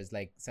 76ers?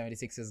 Like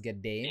 76ers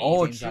get Dame,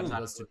 Oh, James true. Harden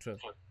goes to True.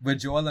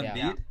 With Joel Embiid,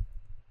 Yeah.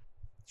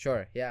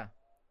 Sure, yeah.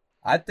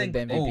 I think.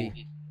 With the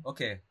MVP.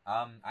 Okay.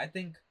 I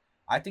think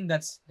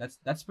that's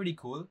pretty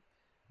cool.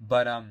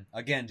 But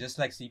again, just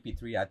like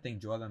CP3, I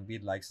think Joel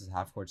Embiid likes his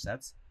half court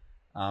sets.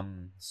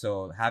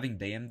 So having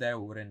Dame there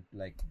wouldn't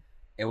like.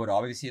 It would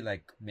obviously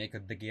like make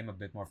the game a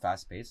bit more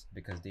fast paced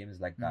because Dame is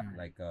like that,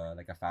 like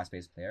a fast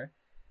paced player.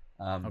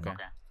 Okay.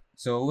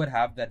 So it would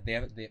have that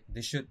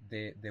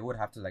they would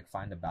have to like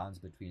find a balance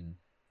between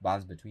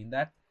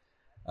that.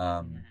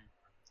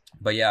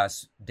 But yeah,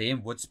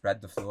 Dame would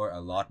spread the floor a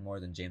lot more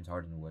than James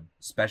Harden would,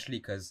 especially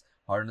because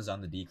Harden is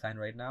on the decline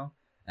right now,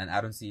 and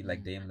I don't see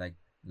like Dame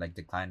like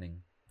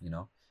declining. You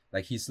know,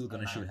 like he's still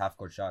gonna shoot half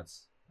court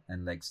shots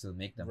and like still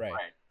make them. Right.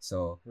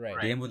 So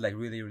Dame would like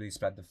really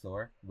spread the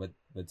floor with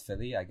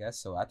Philly, I guess.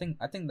 So I think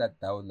that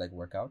would like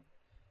work out.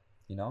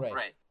 You know.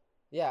 Right.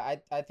 Yeah,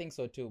 I think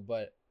so too.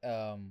 But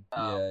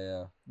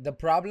yeah. the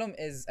problem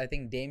is I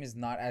think Dame is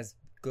not as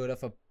good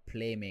of a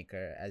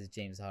playmaker as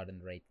James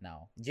Harden right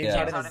now. James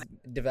Harden has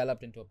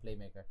developed into a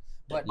playmaker.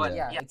 But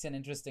yeah, it's an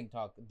interesting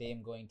talk.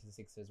 Dame going to the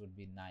Sixers would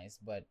be nice,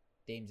 but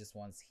Dame just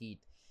wants heat.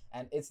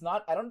 And it's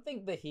not, I don't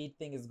think the heat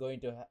thing is going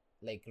to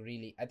like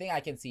really, I think I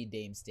can see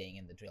Dame staying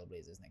in the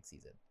Trailblazers next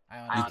season.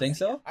 You think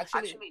so?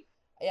 Actually,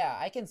 yeah,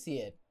 I can see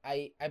it.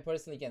 I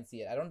personally can see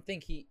it. I don't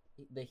think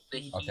the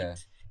Heat. Okay.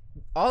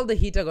 All the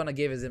Heat are gonna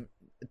give is him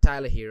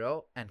Tyler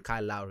Hero and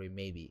Kyle Lowry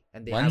maybe,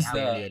 and they When's have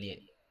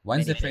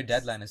When's the many trade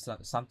picks. deadline? It's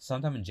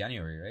sometime in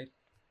January, right?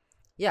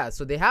 Yeah,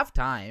 so they have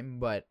time,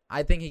 but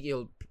I think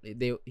he'll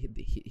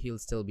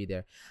still be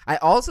there. I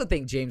also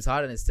think James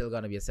Harden is still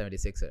gonna be a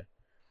 76er.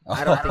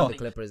 I don't think the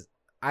Clippers.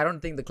 I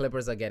don't think the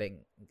Clippers are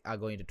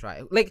going to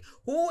try. Like,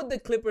 who would the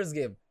Clippers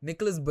give?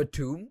 Nicholas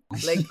Batum?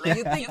 Like, do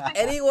you think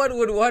anyone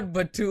would want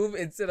Batum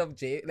instead of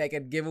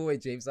and give away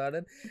James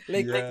Harden?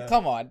 Like,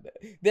 come on.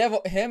 They have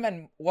him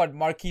and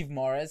Markieff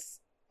Morris,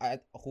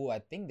 who I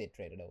think they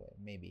traded away,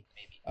 maybe.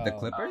 The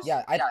Clippers?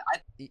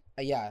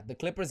 Yeah, the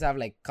Clippers have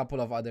like a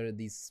couple of other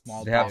these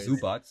small They players. have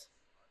Zubats,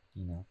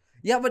 you know.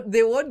 Yeah, but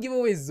they won't give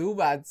away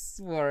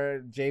Zubats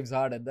for James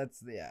Harden.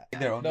 That's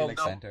They're only like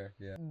center.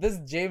 Yeah. This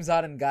James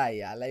Harden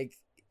guy, like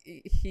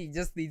he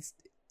just needs.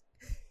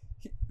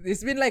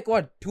 It's been like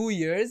 2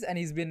 years, and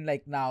he's been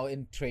like now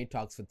in trade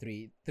talks for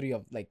three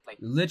of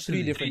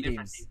literally 3 different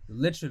teams.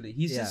 Literally,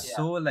 he's just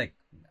so like,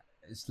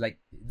 it's like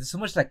there's so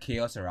much like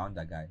chaos around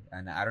that guy,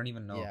 and I don't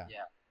even know. Yeah.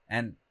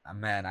 And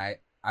man,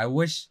 I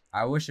wish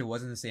it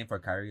wasn't the same for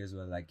Kyrie as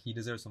well. Like he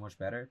deserves so much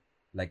better.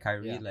 Like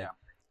Kyrie,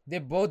 they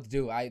both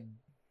do.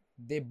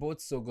 They both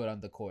so good on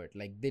the court.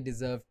 Like they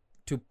deserve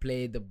to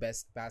play the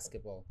best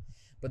basketball,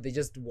 but they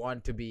just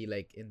want to be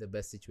like in the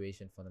best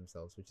situation for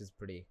themselves, which is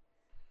pretty.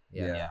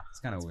 Yeah.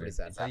 It's kind of weird.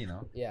 Pretty sad. You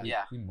know.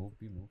 Yeah. We move.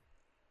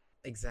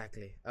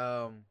 Exactly.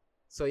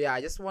 So yeah, I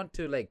just want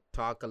to like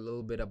talk a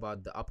little bit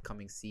about the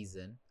upcoming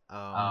season.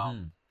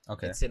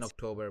 Okay. It's in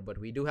October, but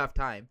we do have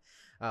time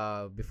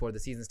before the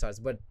season starts.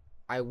 But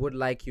I would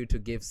like you to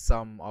give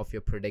some of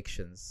your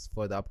predictions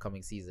for the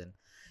upcoming season.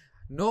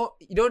 No,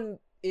 you don't.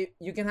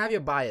 You can have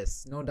your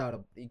bias, no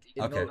doubt.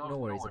 Okay. No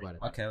worries about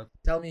it. Okay.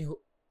 Tell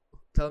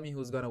me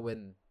who's gonna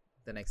win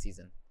the next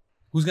season.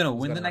 Who's gonna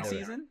win the next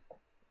season?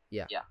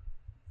 Yeah.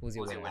 Who's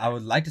your winner? I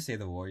would like to say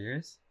the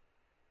Warriors.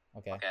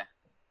 Okay.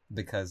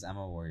 Because I'm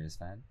a Warriors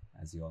fan,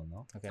 as you all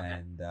know. Okay.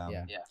 And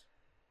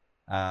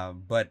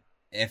but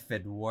if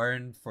it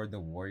weren't for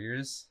the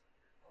Warriors,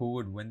 who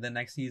would win the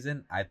next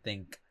season? I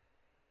think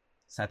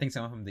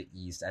someone from the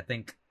East. I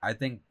think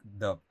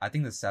the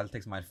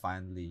Celtics might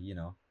finally,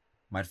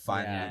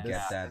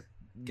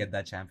 get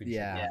that championship.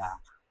 Yeah.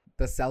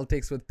 The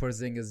Celtics with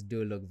Porzingis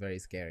do look very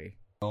scary.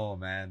 Oh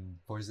man,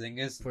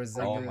 Porzingis.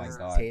 Oh my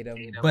god. Tatum,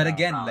 but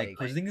again, like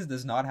Porzingis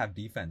does not have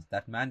defense.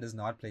 That man does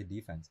not play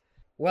defense.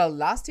 Well,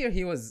 last year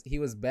he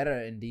was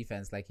better in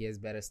defense. Like he has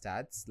better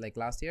stats. Like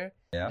last year,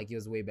 yeah. Like he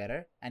was way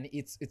better, and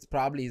it's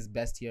probably his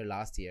best year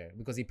last year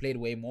because he played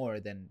way more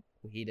than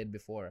he did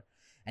before.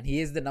 And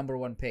he is the number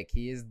 1 pick.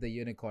 He is the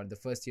unicorn, the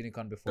first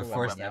unicorn before. The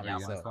first ever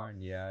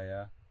unicorn.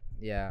 Yeah.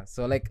 Yeah.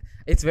 So like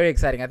it's very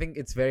exciting. I think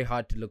it's very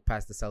hard to look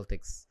past the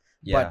Celtics.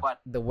 Yeah. But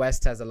the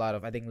West has a lot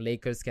of. I think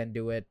Lakers can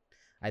do it.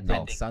 I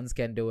think Suns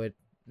can do it.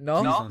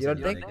 No, you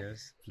don't think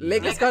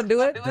Lakers can't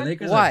do it? The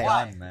Lakers Why?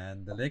 are done,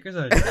 man. The Lakers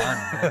are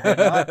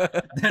done.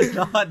 They're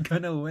not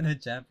gonna win a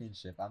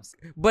championship.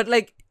 But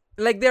like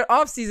their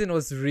off season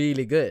was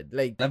really good.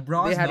 Like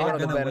LeBron's not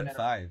gonna win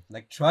 5.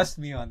 Like trust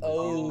me on this.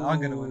 He's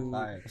not gonna win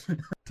 5.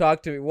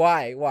 Talk to me.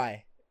 Why?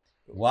 Why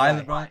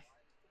LeBron?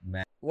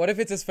 Man, what if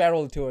it's his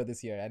farewell tour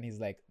this year and he's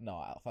like,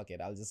 no, fuck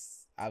it,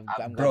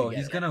 I'm Bro, gonna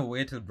he's get gonna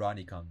wait till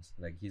Bronny comes.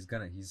 Like he's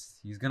gonna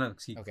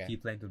Okay.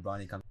 keep playing till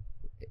Bronny comes.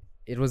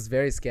 it was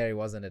very scary,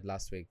 wasn't it,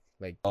 last week?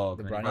 Like Oh,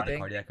 the when he Bronny got the thing.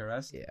 cardiac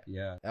arrest. Yeah.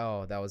 Yeah.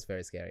 Oh, that was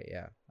very scary.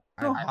 Yeah.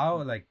 I don't know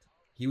how like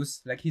he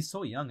was like he's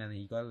so young and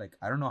he got like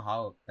I don't know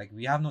how like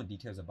we have no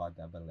details about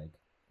that, but like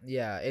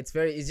Yeah, it's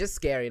just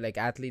scary. Like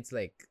athletes,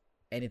 like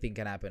anything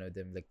can happen with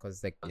them. Like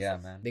cause like yeah,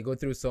 man. they go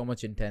through so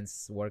much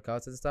intense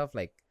workouts and stuff.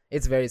 Like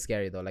it's very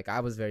scary though. Like I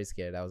was very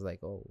scared. I was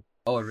like, oh.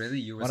 Oh, really?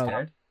 You were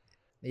scared?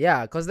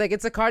 Yeah, cause like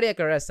it's a cardiac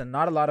arrest and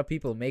not a lot of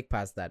people make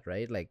past that,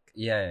 right? Like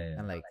Yeah.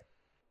 and like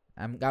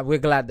we're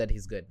glad that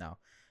he's good now.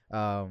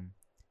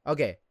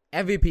 Okay,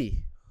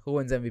 MVP. Who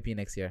wins MVP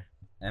next year?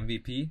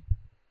 MVP?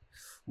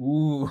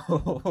 Ooh,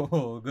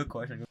 good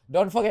question.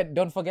 Don't forget.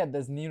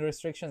 There's new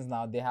restrictions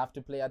now. They have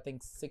to play, I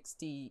think,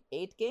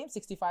 68 games,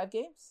 65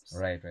 games.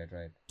 Right.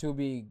 To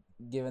be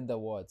given the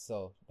award.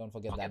 So don't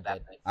forget that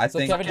bit. I So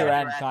think Kevin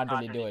Durant can't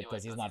really do it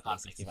because he's not playing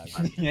 65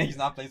 games. yeah, he's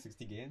not playing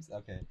 60 games.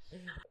 Okay.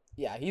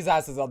 Yeah, his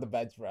ass is on the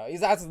bench, bro.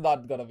 His ass is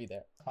not gonna be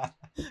there.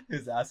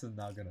 His ass is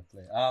not gonna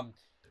play.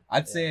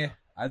 I'd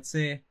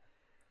say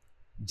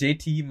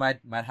JT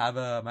might have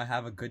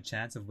a good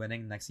chance of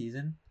winning next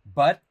season,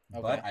 but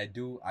I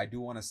do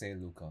want to say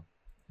Luka.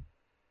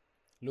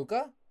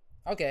 Luka?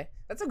 Okay,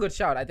 that's a good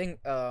shout. I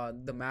think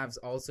the Mavs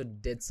also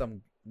did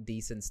some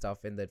decent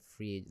stuff in that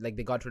free, like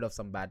they got rid of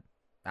some bad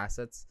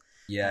assets.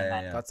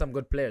 Yeah. Got some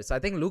good players. So I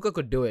think Luka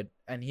could do it,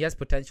 and he has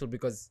potential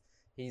because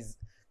he's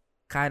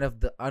kind of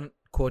the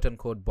quote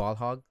unquote ball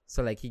hog.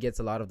 So like he gets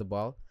a lot of the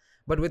ball.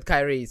 But with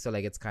Kyrie, so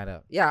like it's kind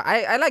of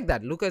I like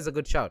that. Luka is a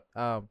good shout.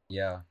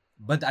 Yeah.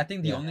 But I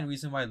think the only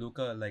reason why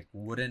Luka like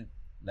wouldn't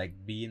like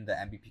be in the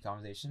MVP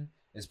conversation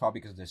is probably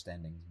because of their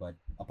standings. But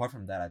apart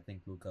from that, I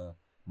think Luka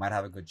might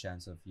have a good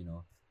chance of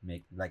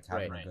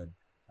having a good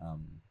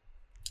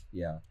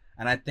yeah.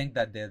 And I think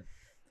that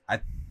I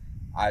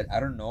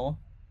don't know,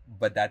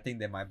 but I think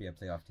they might be a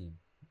playoff team.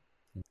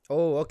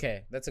 Oh,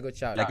 okay, that's a good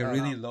shout. Like a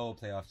really low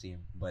playoff team,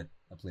 but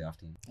a playoff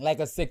team. Like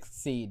a 6th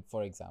seed,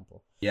 for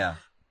example. Yeah.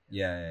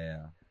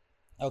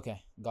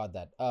 Okay, got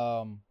that.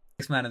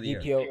 Sixth man of the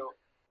year. DPO,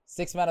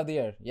 6th man of the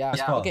year. Yeah.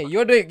 Chris Paul. Okay,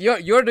 you're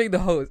doing the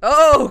host.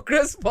 Oh,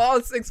 Chris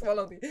Paul, 6th man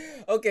of the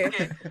year. Okay.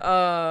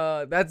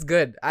 That's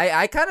good.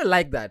 I kind of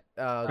like that.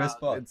 Chris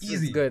Paul,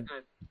 easy. It's good.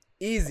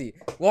 Easy.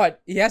 What?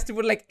 He has to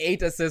put like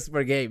 8 assists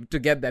per game to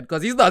get that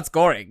because he's not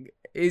scoring.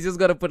 He's just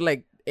gonna put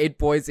like 8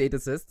 points, 8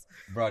 assists.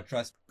 Bro,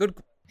 trust. Good.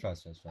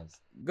 Trust.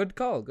 Good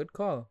call.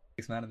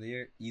 Sixth man of the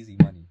year, easy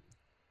money.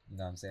 You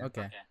know what I'm saying?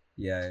 Okay.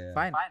 Yeah.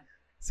 Fine.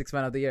 6th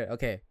man of the year.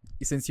 Okay.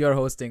 Since you're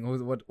hosting,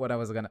 what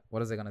was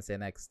I gonna say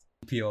next?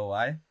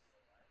 DPOY.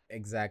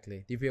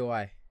 Exactly.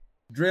 DPOY.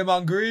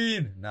 Draymond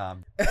Green. Nah.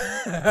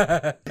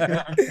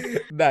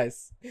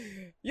 Nice.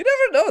 You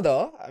never know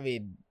though. I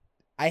mean,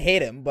 I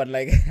hate him, but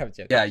like I'm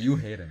joking. Yeah, you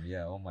hate him.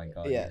 Yeah. Oh my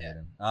god. Yeah. You hate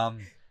him.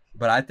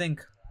 But I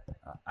think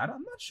I'm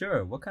not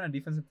sure what kind of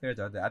defensive players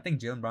are there. I think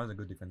Jaylen Brown's a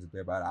good defensive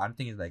player, but I don't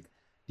think he's like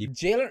deep.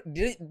 Jaylen,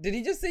 did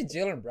he just say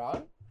Jaylen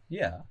Brown?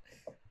 Yeah,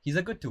 he's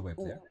a good two-way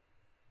player.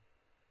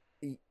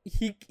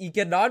 He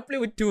cannot play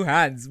with 2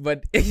 hands,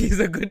 but he's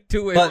a good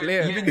two-way But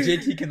player. even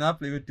JT cannot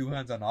play with 2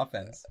 hands on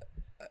offense.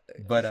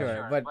 But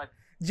sure, but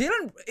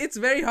Jaylen, it's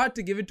very hard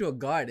to give it to a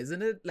guard,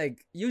 isn't it?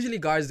 Like usually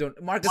guards don't.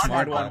 Marcus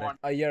Smart won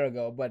a year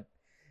ago, but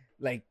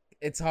like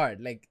it's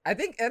hard. Like I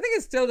think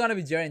it's still gonna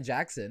be Jaren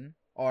Jackson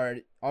or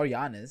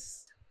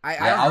Giannis.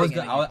 I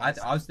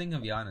was thinking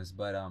of Giannis,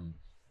 but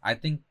I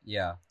think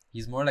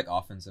he's more like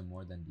offensive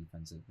more than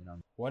defensive. You know.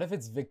 What if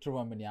it's Victor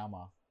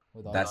Wembanyama?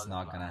 That's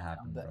not gonna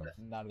happen, bro.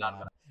 Not gonna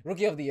happen.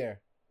 Rookie of the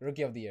year.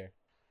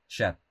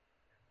 Shed?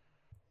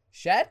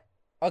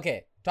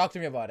 Okay, talk to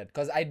me about it,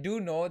 because I do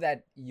know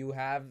that you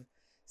have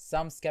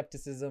some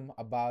skepticism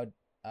about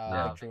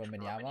Victor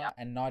Wembanyama,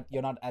 and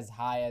you're not as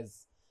high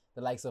as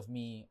the likes of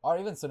me or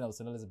even Sunil.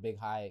 Sunil is a big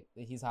high.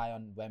 He's high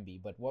on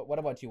Wemby. But what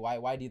about you?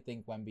 Why do you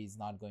think Wemby is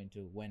not going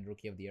to win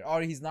Rookie of the Year,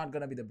 or he's not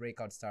going to be the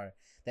breakout star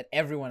that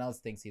everyone else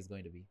thinks he's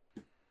going to be?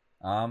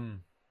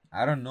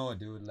 I don't know,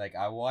 dude. Like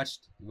I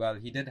watched. Well,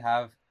 he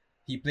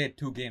played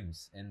 2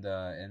 games in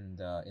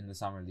the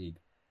summer league,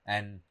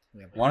 and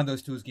one of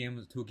those two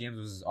games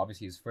was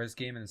obviously his first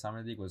game in the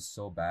summer league was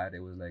so bad.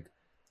 It was like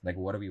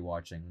what are we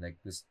watching? Like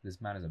this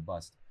man is a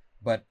bust.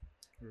 But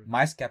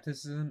my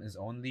skepticism is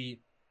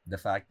only the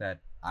fact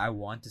that I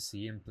want to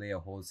see him play a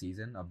whole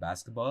season of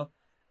basketball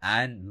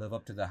and live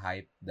up to the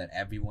hype that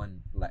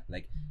everyone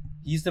like.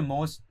 He's the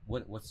most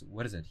what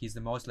is it? He's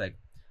the most like.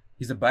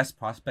 He's the best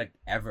prospect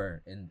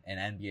ever in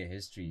NBA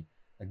history.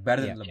 Like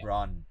better than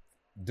LeBron,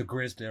 the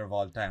greatest player of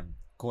all time,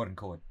 quote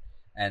unquote.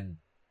 And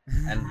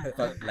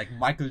like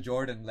Michael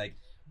Jordan, like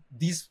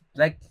this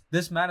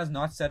man has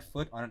not set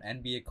foot on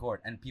an NBA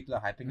court, and people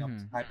are hyping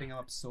him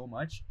up so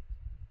much.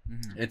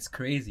 It's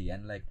crazy.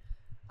 And like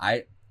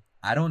I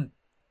don't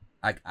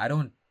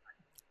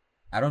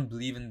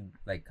believe in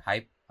like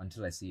hype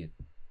until I see it.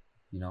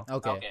 You know?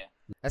 Okay.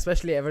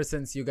 Especially ever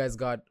since you guys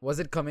got, was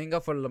it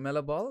Kuminga for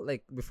LaMelo Ball?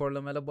 Like before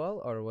LaMelo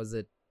Ball, or was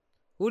it,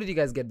 Who did you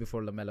guys get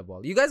before LaMelo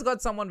Ball? You guys got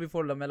someone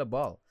before LaMelo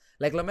Ball.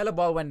 Like LaMelo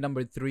Ball went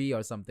number 3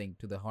 or something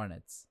to the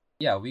Hornets.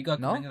 Yeah, we got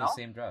No? coming in the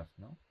same draft,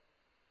 no?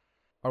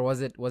 Or was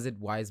it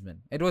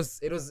Wiseman? It was.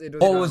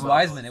 Oh, it was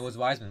Wiseman. It was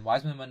Wiseman.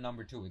 Wiseman went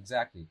number 2,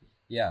 exactly.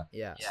 Yeah.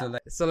 Yeah.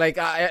 So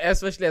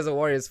Especially as a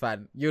Warriors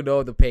fan, you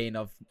know the pain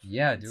of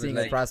dude, seeing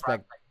a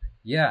prospect.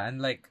 Yeah,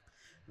 and like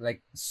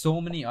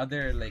so many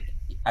other, like,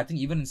 I think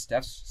even in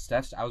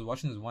Steph's I was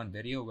watching this one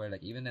video where,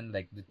 like, even in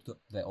like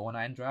the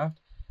 09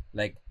 draft,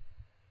 like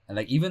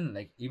even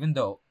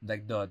though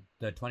like the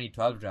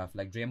 2012 draft,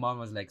 like Draymond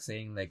was like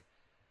saying like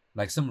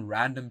some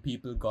random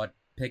people got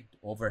picked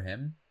over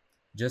him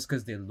just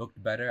because they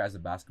looked better as a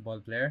basketball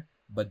player,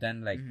 but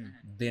then like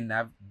they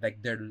never,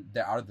 like, they're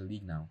out of the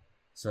league now.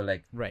 So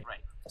like Right.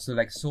 so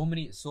like so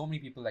many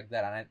people like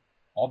that, and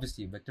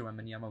obviously Victor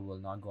Wembanyama will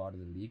not go out of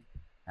the league,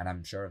 and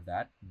I'm sure of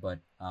that. But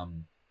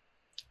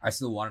I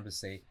still wanted to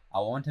say I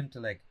want him to,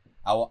 like,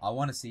 I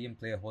want to see him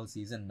play a whole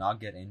season,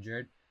 not get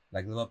injured,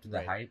 like live up to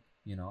the hype,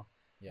 you know.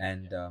 Yeah.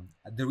 And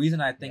the reason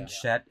I think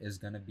Shet is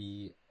gonna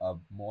be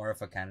more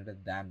of a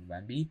candidate than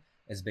Wemby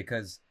is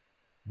because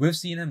we've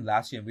seen him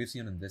last year and we've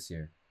seen him this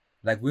year.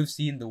 Like, we've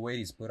seen the way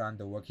he's put on,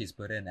 the work he's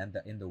put in, and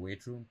in the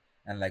weight room,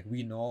 and like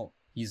we know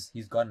he's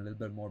gotten a little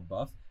bit more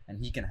buff and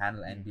he can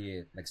handle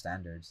NBA like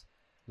standards.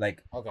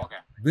 Like,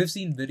 we've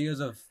seen videos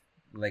of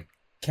like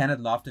Kenneth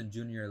Lofton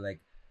Jr.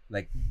 like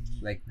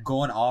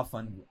going off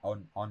on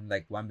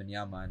like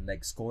Wembanyama and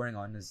like scoring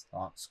on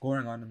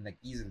him like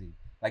easily,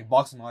 like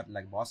boxing him out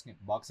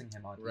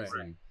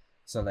easily.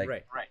 So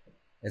like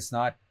it's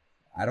not,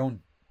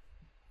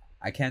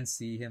 I can't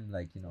see him,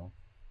 like, you know,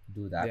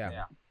 do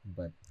that.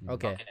 But you know.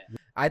 Okay.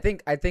 I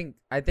think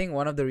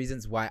one of the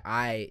reasons why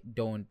I'm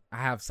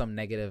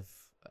negative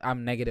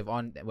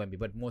on Wemby,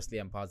 but mostly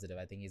I'm positive.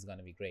 I think he's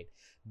gonna be great.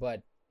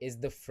 But is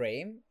the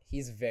frame?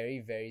 He's very,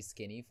 very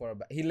skinny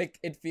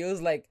it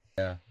feels like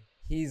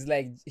he's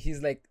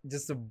like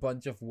just a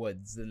bunch of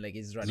woods, and like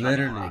he's running.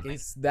 Literally. Like,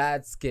 he's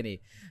that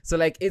skinny. So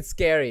like it's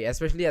scary,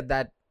 especially at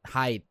that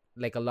height.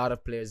 Like, a lot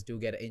of players do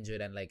get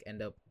injured and like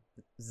end up.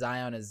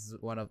 Zion is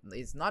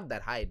it's not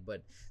that height,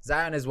 but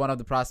Zion is one of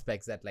the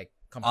prospects that like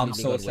completely. I'm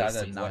so sad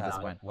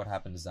that what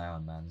happened to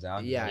Zion, man.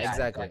 Zion.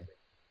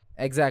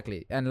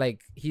 Exactly. And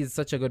like, he's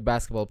such a good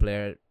basketball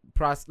player.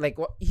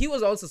 He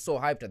was also so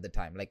hyped at the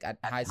time, like at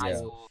high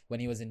school when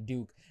he was in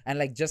Duke, and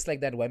like just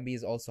like that, Wemby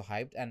is also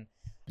hyped, and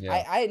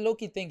I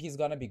low-key think he's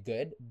gonna be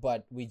good,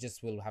 but we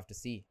just will have to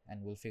see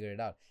and we'll figure it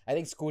out. I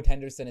think Scoot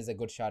Henderson is a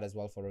good shot as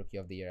well for Rookie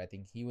of the Year. I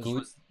think he was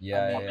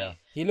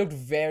He looked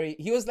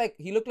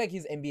he looked like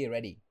he's NBA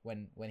ready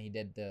when he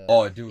did the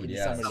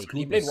summer league.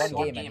 He played one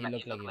game and he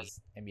looked like he was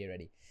NBA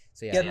ready.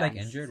 So he got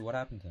injured. What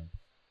happened to him?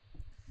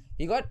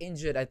 He got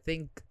injured, I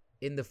think,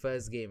 in the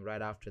first game.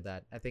 Right after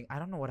that, I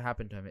don't know what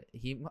happened to him.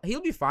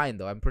 He'll be fine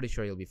though. I'm pretty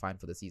sure he'll be fine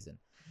for the season.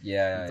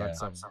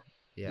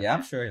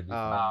 I'm sure he'll be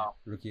fine.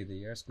 Rookie of the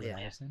Year, Scoot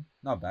Henderson.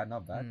 Not bad.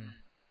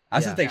 I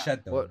still take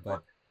Shet though,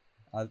 but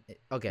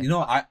okay. You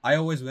know, I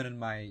always win in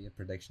my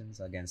predictions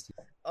against you.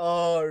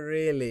 Oh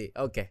really?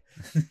 Okay,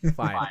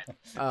 fine.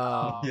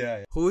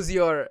 Who's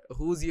your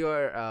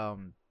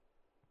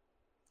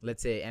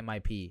let's say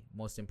MIP,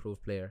 most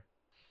improved player?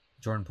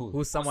 Jordan Poole.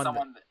 Who's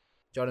someone?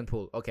 Jordan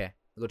Poole. Okay,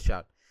 good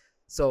shot.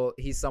 So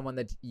he's someone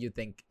that you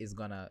think is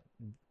gonna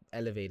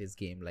elevate his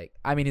game. Like,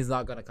 I mean, he's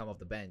not gonna come off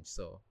the bench.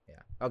 So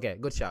yeah. Okay,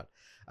 good shot.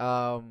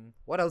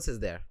 What else is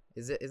there?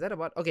 Is that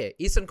about? Okay,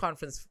 Eastern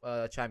Conference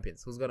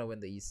champions. Who's gonna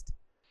win the East?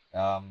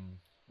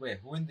 Wait,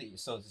 who in the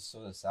East? So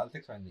the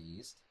Celtics are in the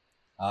East.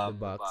 The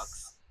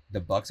Bucks.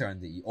 The Bucks are in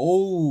the East.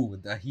 Oh,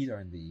 the Heat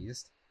are in the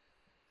East.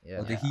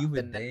 Yeah. The Heat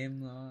with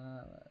Dame.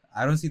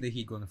 I don't see the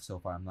Heat going so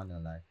far. I'm not gonna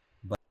lie.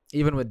 But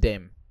even with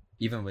Dame.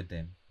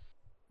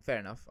 Fair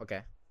enough.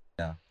 Okay.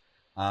 Yeah.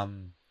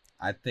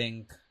 I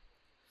think.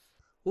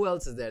 Who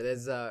else is there?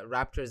 There's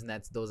Raptors,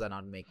 Nets. Those are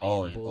not making.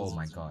 Oh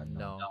my God.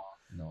 No.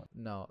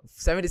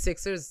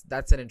 76ers.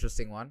 That's an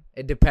interesting one.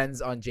 It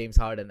depends on James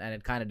Harden, and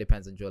it kind of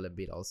depends on Joel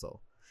Embiid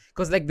also.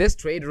 Because like, there's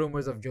trade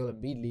rumors of Joel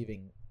Embiid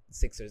leaving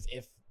Sixers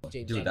if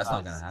James. Dude, that's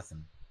not gonna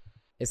happen.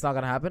 It's not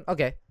gonna happen.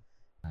 Okay.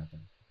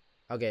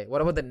 Okay.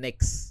 What about the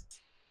Knicks?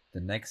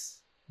 The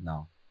Knicks?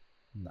 No.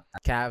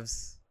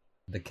 Cavs.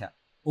 The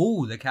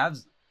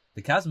Cavs.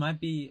 The Cavs might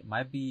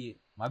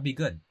be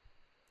good.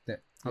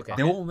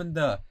 They won't win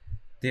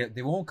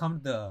they won't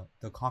come to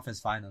the conference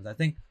finals. I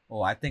think,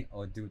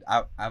 dude,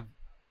 I've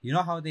you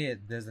know how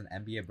there's an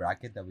NBA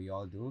bracket that we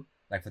all do,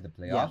 like, for the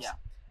playoffs? Yeah.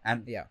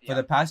 And for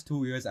the past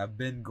 2 years, I've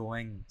been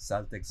going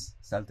Celtics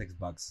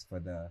Bucks for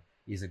the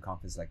Eastern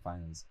Conference like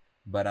finals.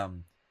 But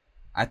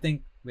I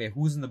think,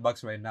 who's in the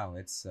Bucks right now?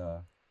 It's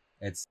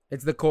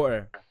the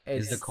core.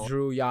 It's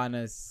Drew,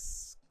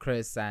 Giannis,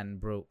 Chris, and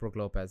Brook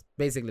Lopez.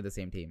 Basically the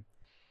same team.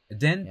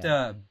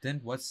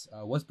 What's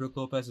Brook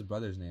Lopez's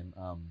brother's name?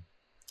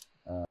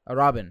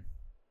 Robin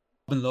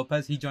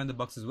Lopez. He joined the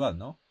Bucks as well,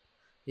 no?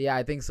 Yeah,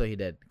 I think so. He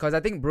did, because I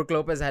think Brook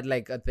Lopez had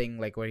like a thing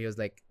like where he was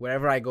like,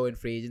 wherever I go in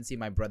free agency,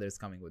 my brother's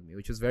coming with me,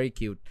 which was very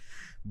cute.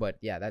 But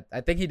yeah, that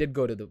I think he did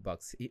go to the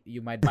Bucks.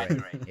 You might be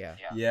right.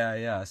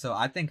 Yeah. So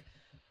I think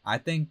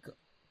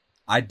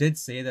I did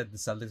say that the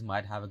Celtics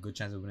might have a good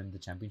chance of winning the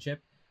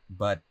championship,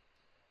 but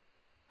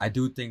I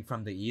do think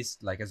from the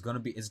East, like it's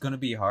gonna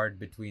be hard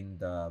between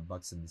the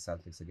Bucks and the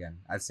Celtics again.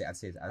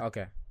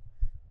 Okay.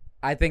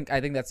 I think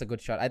that's a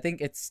good shot. I think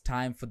it's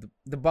time for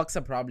the Bucks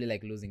are probably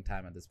like losing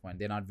time at this point.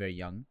 They're not very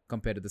young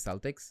compared to the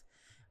Celtics.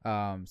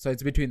 So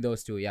it's between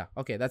those two. Yeah.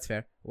 Okay, that's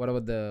fair. What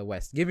about the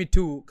West? Give me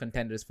two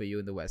contenders for you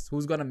in the West.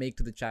 Who's gonna make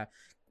to the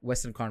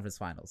Western Conference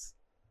Finals?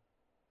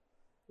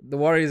 The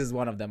Warriors is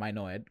one of them. I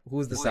know it.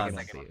 Who's the second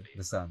one for you?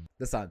 The Suns.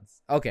 The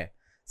Suns. Okay.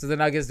 So the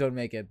Nuggets don't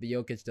make it. The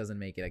Jokic doesn't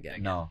make it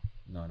again. No.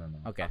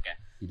 Okay.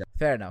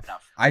 Fair enough.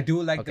 I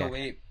do like the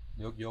way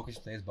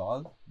Jokic plays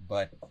ball,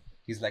 but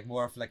he's like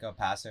more of like a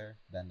passer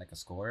than like a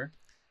scorer.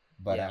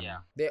 But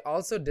they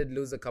also did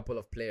lose a couple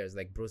of players.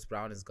 Like Bruce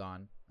Brown is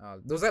gone.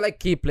 Those are like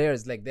key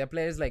players. Like they're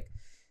players like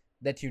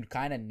that you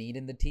kind of need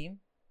in the team.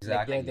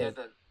 Exactly.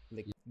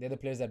 Like they're the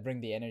players that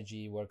bring the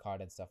energy, work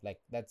hard and stuff. Like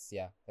that's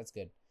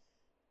good.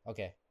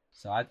 Okay.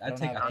 So I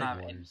think the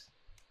Warriors.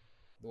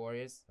 The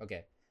Warriors.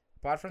 Okay.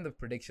 Apart from the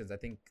predictions, I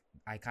think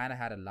I kind of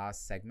had a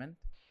last segment.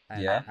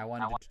 And I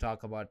wanted to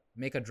talk about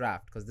make a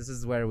draft because this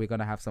is where we're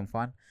gonna have some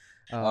fun.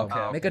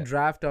 Make a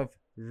draft of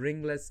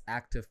ringless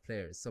active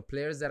players. So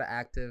players that are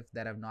active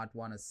that have not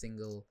won a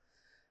single,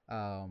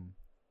 that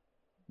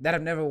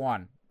have never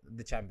won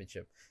the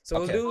championship. So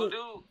we'll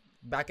do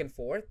back and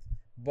forth,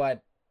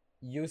 but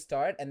you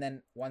start, and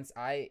then once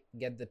I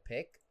get the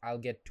pick, I'll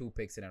get 2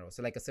 picks in a row.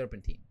 So like a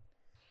serpentine.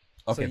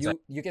 Okay. So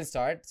you can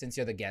start since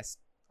you're the guest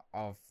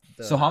of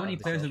the. So how many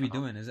players are we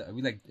doing? Is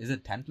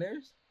it 10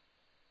 players?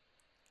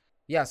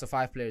 Yeah, so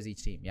 5 players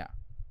each team. Yeah.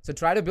 So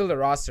try to build a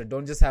roster.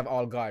 Don't just have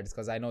all guards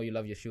because I know you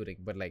love your shooting,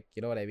 but like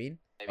you know what I mean.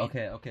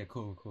 Okay.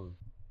 Cool.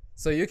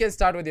 So you can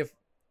start with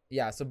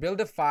your So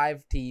build a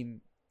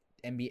 5-team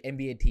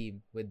NBA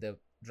team with the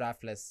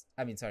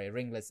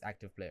ringless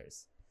active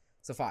players.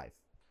 So 5.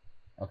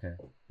 Okay.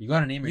 You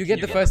gotta name your team. You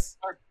get the first.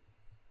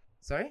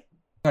 Sorry.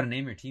 You gotta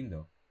name your team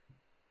though.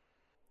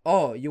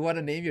 Oh, you want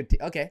to name your team?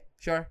 Okay,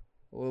 sure.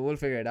 We'll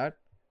figure it out.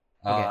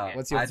 Okay,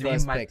 what's your first pick? I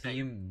named my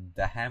team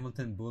the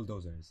Hamilton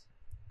Bulldozers.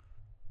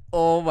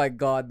 Oh my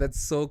god,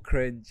 that's so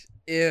cringe.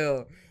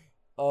 Ew.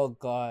 Oh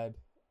god.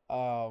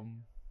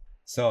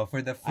 So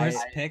for the first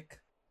pick,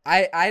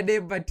 I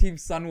named my team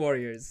Sun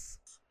Warriors.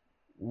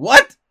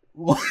 What?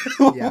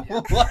 Yeah.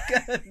 What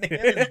kind of name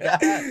is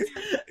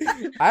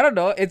that? I don't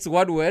know. It's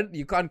one word.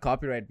 You can't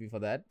copyright me for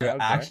that.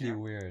 You're actually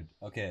weird.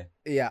 Okay.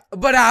 Yeah,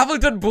 but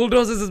Hamilton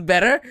Bulldozers is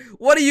better.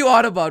 What are you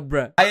on about,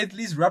 bruh? I at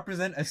least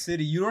represent a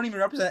city. You don't even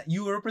represent.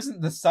 You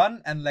represent the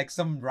sun and like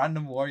some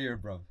random warrior,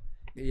 bro.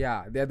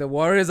 Yeah, they're the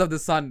Warriors of the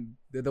Sun.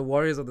 They're the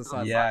Warriors of the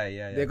Sun.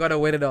 Yeah. They gotta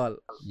win it all.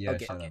 Yeah.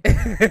 Okay. Shut up.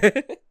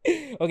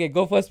 Okay,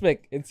 go first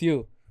pick. It's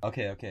you.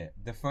 Okay.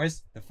 The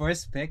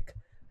first pick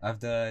of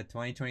the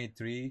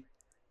 2023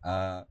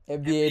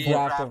 NBA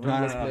draft of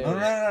ringless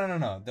players.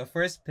 No. The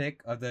first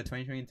pick of the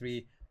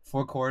 2023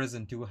 4 quarters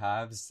and 2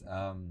 halves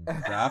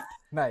draft.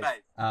 Nice.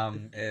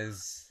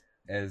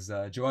 Is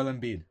Joel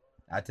Embiid.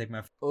 I take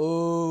my.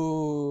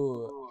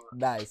 Oh,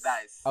 nice.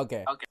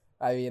 Okay.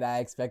 I mean, I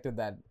expected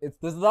that.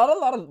 There's not a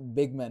lot of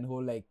big men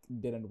who like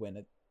didn't win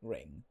a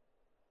ring,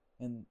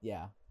 and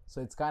yeah, so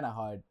it's kind of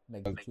hard.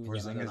 Like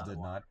Porzingis did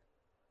not.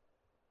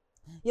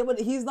 Yeah, but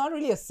he's not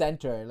really a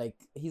center. Like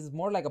he's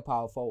more like a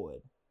power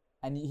forward,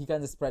 and he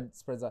kind of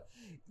spreads out.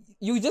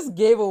 You just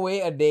gave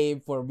away a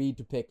name for me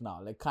to pick now,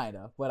 like kind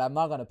of, but I'm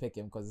not gonna pick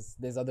him because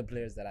there's other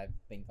players that I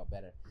think are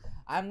better.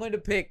 I'm going to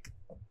pick.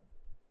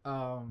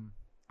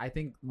 I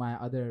think my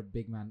other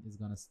big man is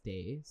gonna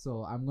stay,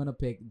 so I'm gonna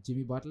pick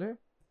Jimmy Butler.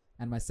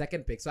 And my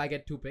second pick, so I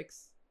get 2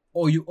 picks.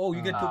 Oh, you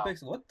get 2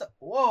 picks. What the?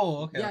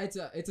 Whoa. Okay. Yeah,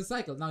 it's a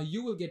cycle. Now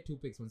you will get 2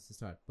 picks once you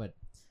start, but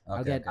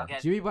I'll get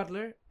Jimmy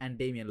Butler and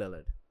Damian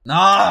Lillard.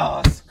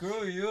 No,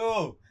 screw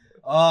you.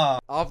 Oh.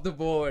 Off the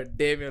board,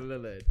 Damian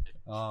Lillard.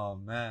 Oh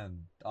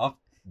man.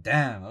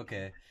 Damn.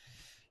 Okay.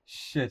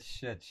 Shit.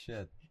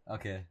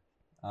 Okay.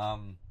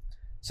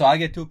 So I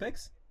get 2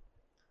 picks.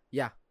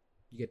 Yeah,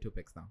 you get 2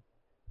 picks now.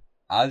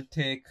 I'll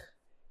take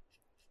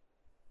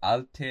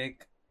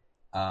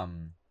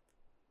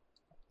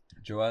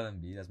Joel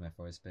Embiid as my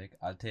first pick.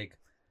 I'll take.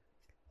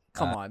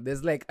 Come on,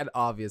 there's like an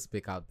obvious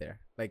pick out there.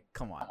 Like,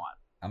 come on.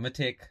 I'm gonna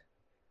take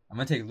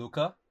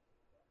Luka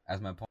as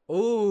my point.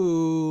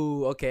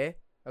 Ooh, okay.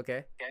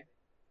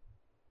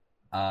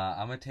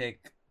 I'm gonna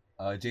take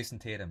Jason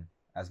Tatum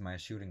as my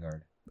shooting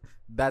guard.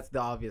 That's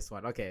the obvious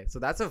one. Okay, so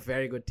that's a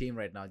very good team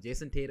right now.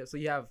 Jason Tatum. So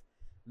you have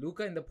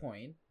Luka in the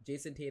point.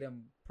 Jason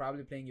Tatum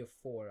probably playing your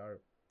 4 or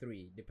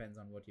 3, depends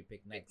on what you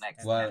pick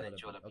next. Well,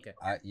 okay.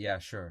 Yeah,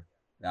 sure.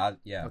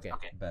 Okay.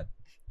 Bet.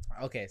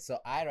 Okay, so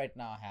I right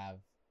now have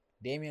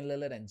Damian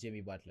Lillard and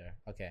Jimmy Butler.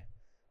 Okay.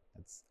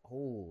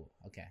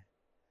 Okay.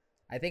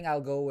 I think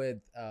I'll go with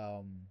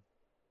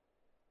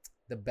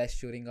the best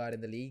shooting guard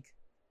in the league.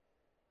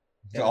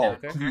 Oh,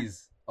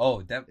 please.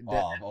 Oh,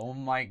 oh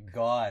my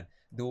god.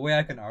 The way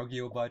I can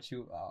argue about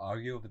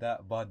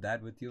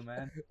that with you,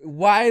 man.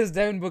 Why is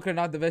Devin Booker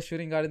not the best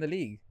shooting guard in the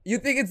league? You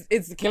think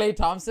it's Klay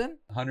Thompson?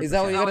 100%. Is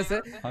that what you're gonna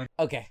say? 100%.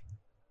 Okay,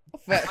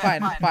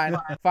 fine.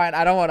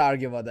 I don't want to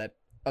argue about that.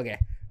 Okay.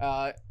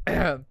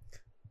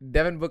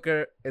 Devin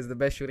Booker is the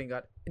best shooting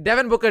guard.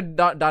 Devin Booker,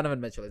 Donovan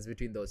Mitchell is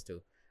between those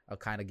two. I'll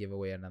kind of give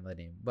away another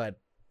name, but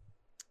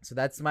so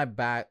that's my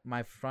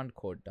front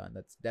court done.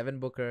 That's Devin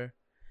Booker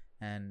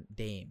and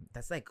Dame.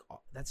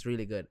 That's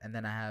really good. And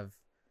then I have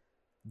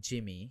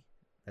Jimmy.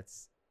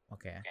 That's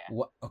okay.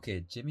 What?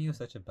 Okay, Jimmy was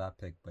such a bad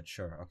pick, but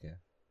sure, okay.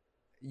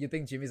 You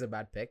think Jimmy's a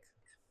bad pick?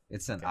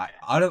 It's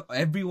out of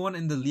everyone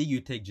in the league,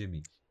 you take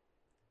Jimmy.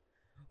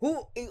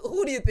 Who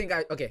do you think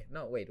okay,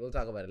 no, wait, we'll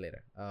talk about it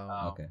later.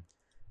 Okay.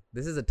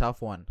 This is a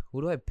tough one.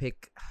 Who do I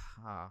pick?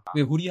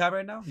 Wait, who do you have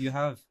right now? You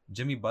have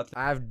Jimmy Butler.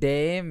 I have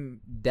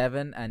Dame,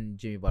 Devin, and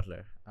Jimmy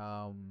Butler.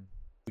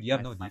 You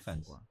have no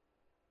defense.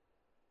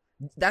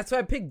 That's why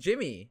I picked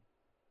Jimmy.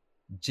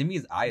 Jimmy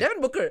is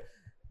Devin Booker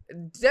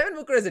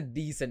is a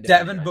decent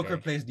defender. Devin Booker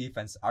plays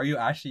defense. Are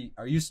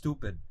you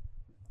stupid?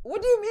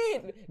 What do you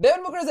mean?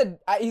 Devin Booker is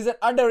he's an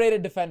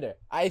underrated defender.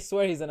 I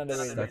swear he's an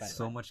underrated defender. That's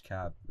so much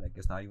cap. Like,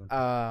 it's not even.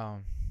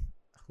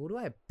 Who do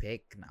I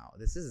pick now?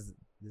 This is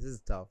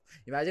tough.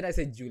 Imagine I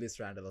say Julius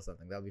Randle or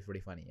something. That'll be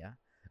pretty funny, yeah.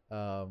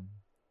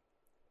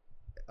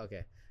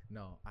 Okay.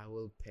 No, I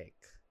will pick.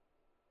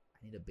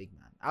 I need a big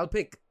man. I'll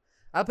pick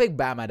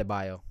Bam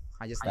Adebayo.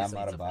 Bam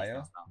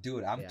Adebayo?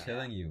 Dude, I'm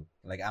killing you.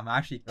 Like, I'm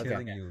actually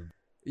killing you.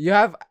 You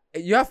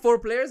have 4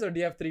 players, or do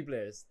you have 3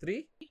 players?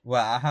 3?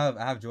 Well, I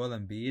have Joel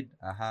Embiid.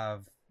 I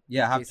have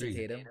Jason 3.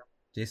 Tatum,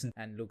 Jason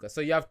and Luka.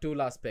 So you have 2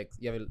 last picks.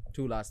 You have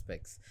 2 last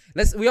picks.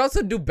 We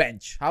also do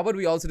bench. How about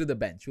we also do the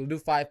bench? We'll do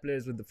 5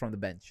 players from the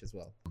bench as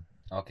well.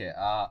 Okay.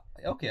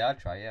 Okay, I'll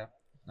try. Yeah.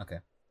 Okay.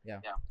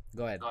 Yeah.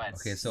 Go ahead.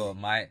 Okay,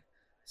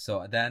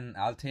 so then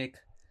I'll take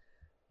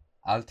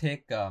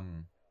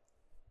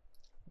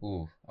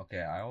Ooh,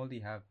 okay. I already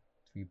have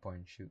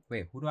 3-point shoot.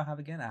 Wait, who do I have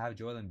again? I have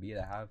Joel Embiid,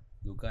 I have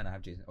Luka, and I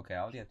have Jason. Okay,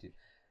 I already have 2.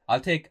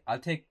 I'll take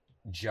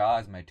Ja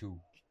as my 2.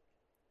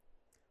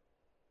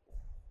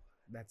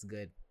 That's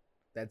good.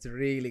 That's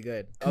really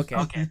good.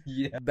 Okay.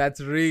 Yeah.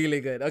 That's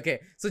really good. Okay.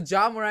 So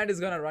Ja Morant is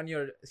gonna run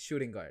your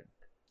shooting guard.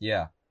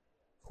 Yeah.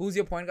 Who's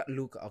your point guard?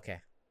 Luka.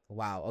 Okay.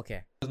 Wow.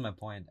 Okay. That's my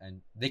point,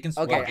 and they can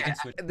switch. Okay. They can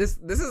switch. This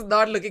is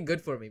not looking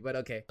good for me, but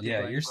okay.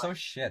 Yeah, you're so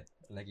shit.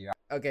 Like you.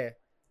 Okay.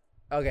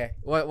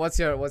 What's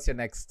your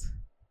next?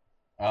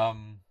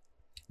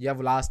 You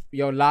have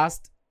your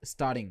last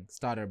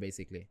starter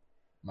basically.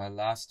 My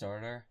last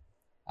starter,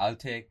 I'll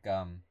take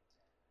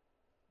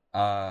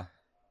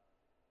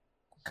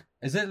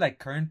is it like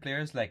current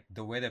players, like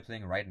the way they're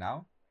playing right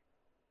now?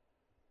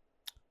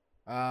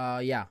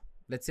 Yeah.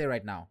 Let's say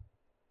right now.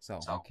 So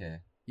okay.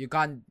 You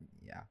can't.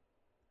 Yeah.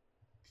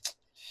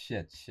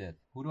 Shit.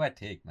 Who do I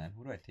take, man?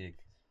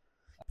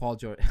 Paul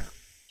George.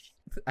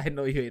 I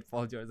know you hate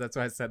Paul George. That's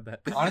why I said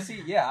that.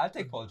 Honestly, yeah, I'll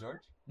take Paul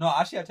George. No,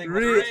 actually, I'll take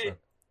Really? Westbrook.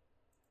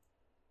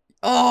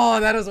 Oh,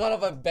 that was one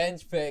of my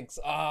bench picks.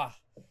 I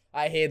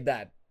hate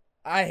that.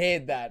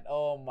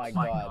 Oh my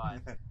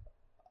god.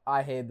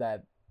 I hate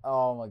that.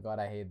 Oh my god,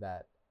 I hate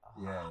that.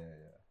 Yeah.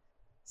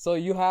 So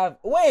you have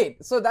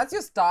so that's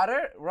your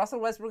starter? Russell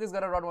Westbrook is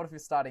gonna run one of your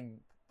starting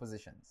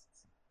positions.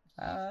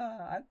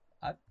 I'll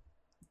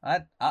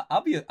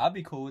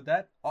be cool with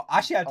that. Oh,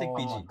 actually, I'll take Oh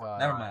PG. my God.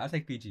 Never mind, I'll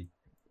take PG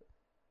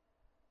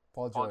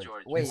Paul George.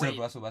 instead of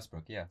Russell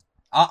Westbrook. Yeah,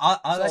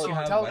 I'll let So you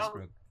have tell-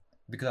 Westbrook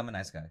because I'm a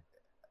nice guy.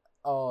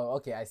 Oh,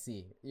 okay, I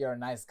see. You're a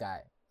nice guy.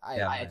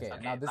 Yeah, Okay,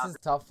 now this is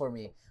tough for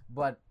me,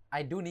 but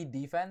I do need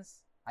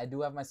defense. I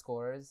do have my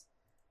scorers.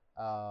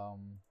 I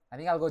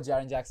think I'll go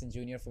Jaren Jackson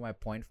Jr. for my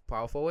point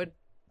power forward.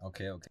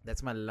 Okay.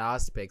 That's my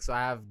last pick. So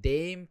I have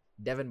Dame,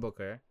 Devin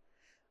Booker.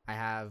 I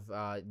have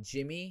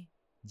Jimmy,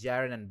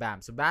 Jaren, and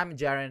Bam. So Bam,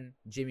 Jaren,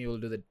 Jimmy will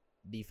do the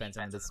defense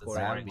and the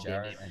scoring. Baron, will be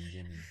Jared, Dame. and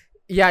Jimmy.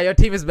 Yeah, your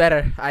team is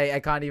better. I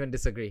can't even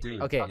disagree.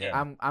 Dude, okay,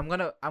 yeah. I'm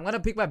gonna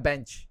pick my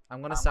bench.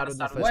 I'm gonna start with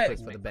my first pick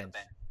for the bench.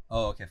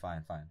 Oh, okay,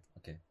 fine.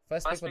 Okay.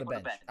 First pick for the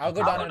bench. I'll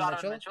go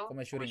Donovan Mitchell for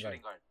my shooting guard.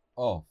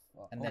 Oh,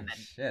 And oh then-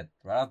 shit!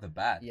 Right off the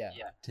bat. Yeah.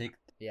 Take.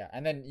 Yeah,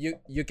 and then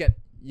you can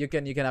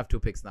have 2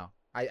 picks now.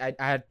 I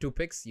had 2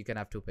 picks. You can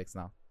have 2 picks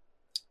now.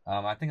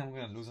 I think I'm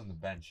gonna lose on the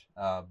bench.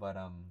 But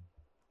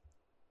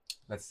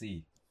let's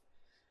see.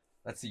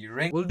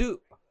 Rank.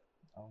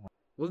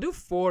 We'll do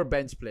 4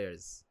 bench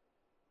players.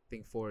 I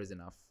think 4 is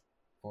enough.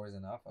 4 is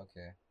enough.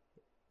 Okay.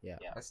 Yeah.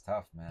 That's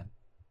tough, man.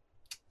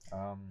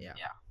 Yeah.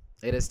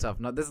 It is tough.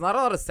 No, there's not a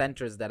lot of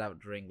centers that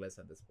have ringless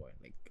at this point.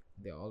 Like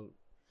they all.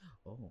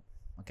 Oh,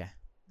 okay.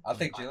 I'll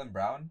take Jaylen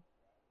Brown.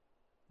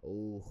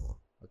 Oh,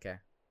 okay.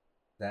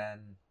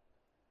 Then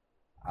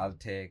I'll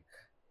take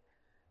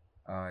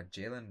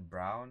Jaylen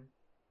Brown.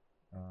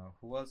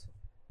 Who else?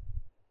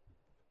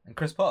 And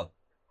Chris Paul.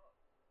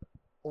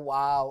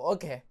 Wow.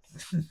 Okay.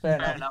 Fair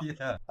enough.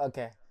 Yeah.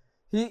 Okay.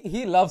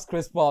 He loves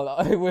Chris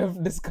Paul.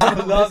 We've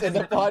discussed this in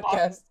the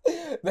podcast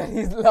that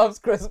he loves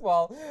Chris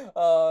Paul.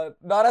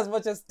 Not as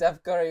much as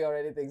Steph Curry or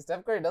anything.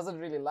 Steph Curry he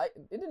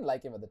didn't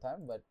like him at the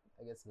time, but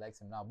I guess he likes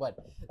him now. But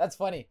that's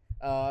funny.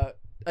 A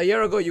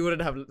year ago you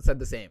wouldn't have said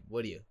the same,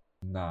 would you?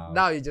 No.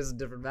 Now you're just a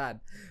different man.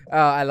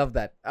 I love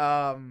that.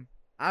 I'm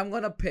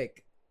gonna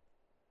pick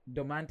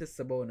Domantas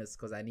Sabonis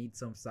because I need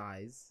some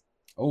size.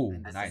 Oh,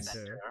 And the nice.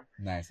 center.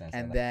 Nice. I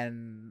And like.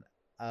 then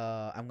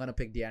I'm gonna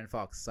pick De'Aaron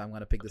Fox, so I'm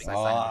gonna pick the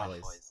Oh.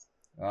 Sacramento boys.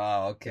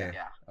 Oh, okay.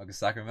 Yeah. Okay,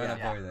 Sacramento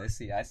Yeah.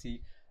 boys. I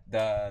see.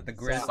 The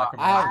greatest So,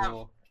 Sacramento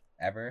duo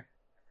ever.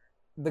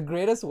 The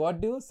greatest what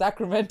duo?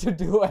 Sacramento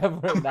duo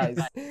ever. Nice.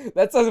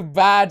 That's a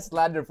bad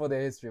slander for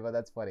their history, but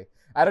that's funny.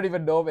 I don't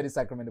even know many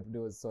Sacramento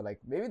duos, so like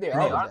maybe they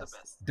Bro, are the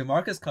best.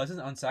 DeMarcus Cousins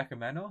on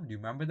Sacramento. Do you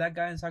remember that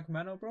guy in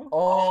Sacramento, bro?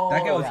 Oh,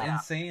 That guy was yeah.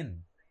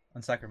 insane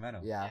on Sacramento.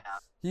 Yeah.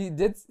 He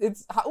did.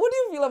 What do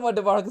you feel about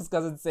DeMarcus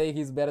Cousins saying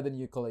he's better than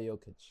Nikola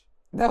Jokic?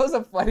 That was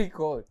a funny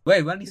quote.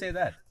 Wait, when did he say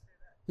that?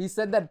 He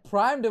said that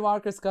prime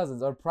DeMarcus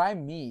Cousins or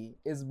prime me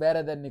is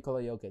better than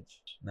Nikola Jokic.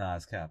 Nah,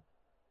 it's cap.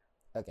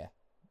 Okay.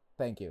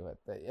 Thank you.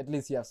 At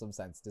least you have some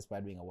sense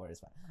despite being a Warriors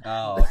fan.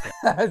 Oh, okay.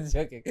 I was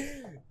joking.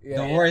 Yeah,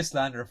 The Warriors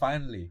slander,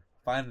 finally.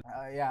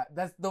 yeah,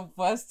 that's the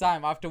first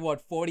time after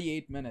what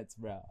 48 minutes,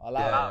 bro.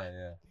 Allow it.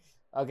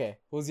 Yeah. Okay,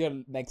 who's your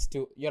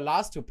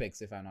last two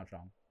picks if I'm not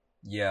wrong?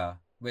 Yeah.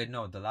 Wait,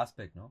 no, the last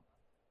pick, no?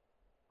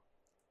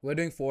 We're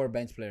doing 4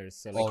 bench players,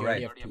 so like Oh, you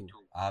right. already have 2.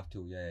 I have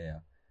two. Yeah.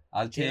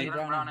 I'll take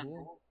Jaylen Brown and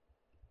who?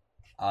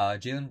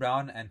 Jaylen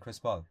Brown and Chris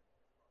Paul.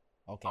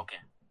 Okay.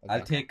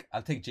 I'll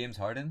take James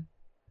Harden.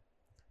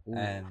 Ooh,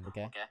 and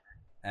okay.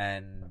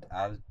 And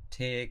I'll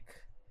take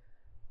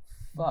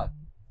fuck.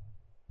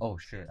 Oh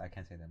shit, I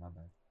can't say that, my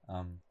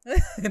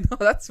bad. No,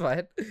 that's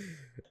fine.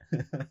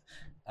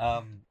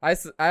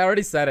 I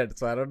already said it,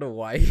 so I don't know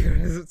why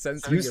you're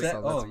censoring you said,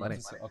 yourself. That's you funny.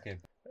 just, okay.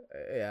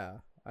 Yeah,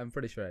 I'm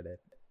pretty sure I did.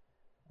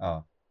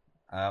 Oh,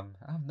 I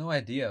have no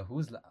idea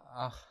who's.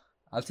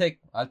 I'll take.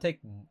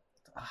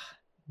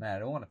 Man, I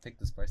don't want to pick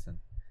this person.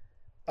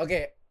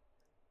 Okay,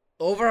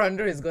 over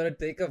under is gonna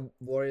take a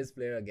Warriors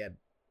player again.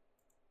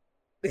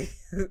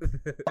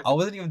 I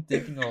wasn't even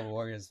thinking of a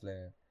Warriors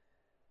player,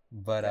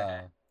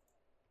 but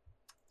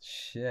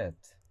shit,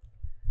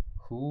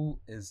 who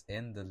is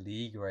in the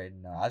league right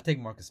now? I'll take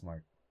Marcus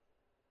Smart.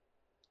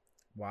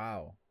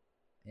 Wow,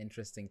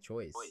 interesting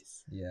choice.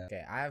 Yeah.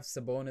 Okay, I have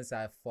Sabonis,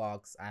 I have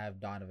Fox, I have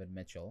Donovan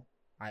Mitchell.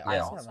 I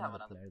also have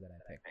another player that I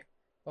picked.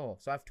 Oh,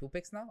 so I have 2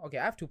 picks now? Okay,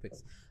 I have 2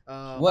 picks.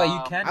 Well,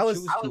 you can't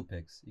choose 2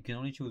 picks. You can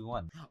only choose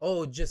 1.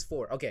 Oh, just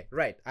 4. Okay,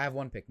 right. I have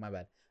 1 pick. My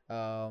bad.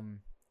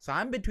 So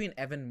I'm between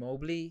Evan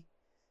Mobley,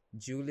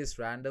 Julius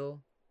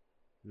Randle,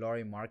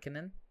 Lauri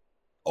Markkanen.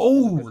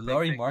 Oh,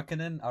 Lauri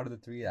Markkanen out of the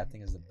 3, I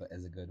think is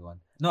a good one.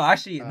 No,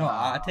 actually, no.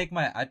 I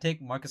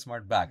take Marcus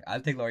Smart back. I'll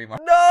take Lauri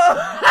Markkanen.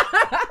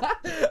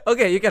 No.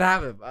 Okay, you can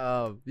have him.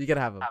 You can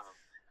have him.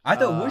 I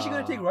thought, was you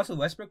gonna take Russell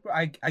Westbrook, bro?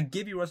 I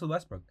give you Russell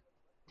Westbrook.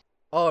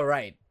 Oh,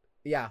 right.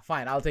 Yeah,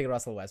 fine. I'll take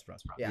Russell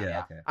Westbrook.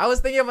 Yeah. Okay. I was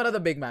thinking of another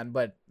big man,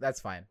 but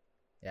that's fine.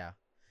 Yeah.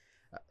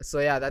 So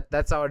yeah,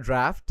 that's our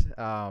draft.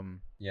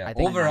 Yeah. I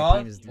think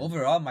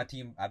overall, my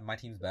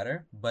team's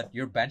better, but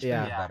your bench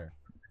player is better.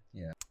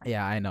 Yeah.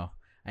 Yeah, I know.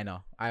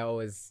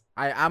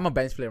 I'm a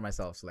bench player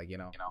myself, so like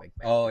like.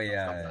 Oh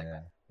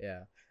yeah.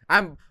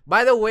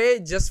 By the way,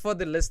 just for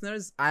the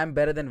listeners, I'm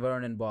better than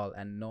Varun in ball,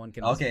 and no one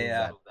can. Okay,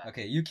 yeah.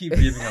 Okay, you keep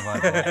raving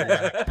about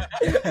it.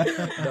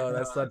 No,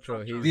 that's not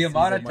true. The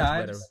amount of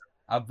times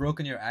I've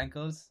broken your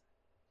ankles,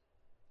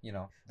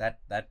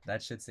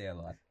 that should say a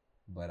lot.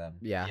 But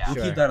we'll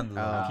keep that on the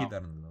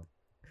low.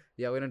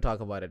 Yeah, we don't talk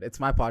about it. It's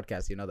my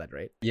podcast. You know that,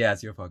 right? Yeah,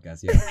 it's your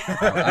podcast. Yeah,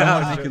 I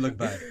don't want to make you look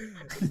bad.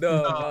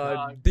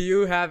 No. Do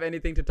you have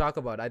anything to talk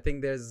about? I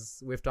think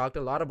we've talked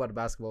a lot about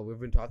basketball. We've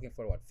been talking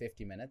for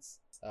 50 minutes.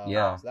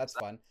 Yeah, so that's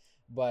fun.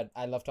 But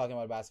I love talking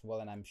about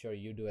basketball, and I'm sure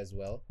you do as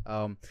well.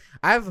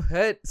 I've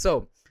heard.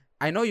 So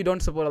I know you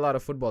don't support a lot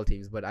of football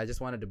teams, but I just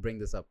wanted to bring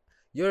this up.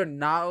 You're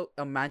now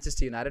a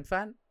Manchester United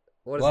fan.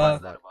 What is that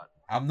about?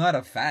 I'm not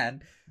a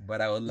fan,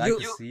 but I would like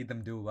to see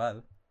them do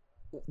well.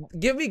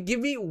 Give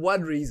me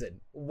one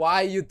reason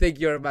why you think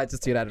you're a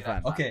Manchester United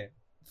fan. Okay,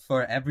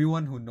 for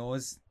everyone who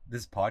knows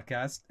this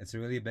podcast, it's a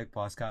really big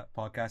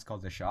podcast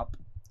called The Shop.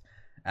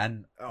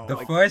 And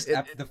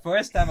the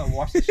first time I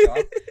watched The Shop,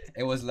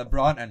 it was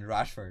LeBron and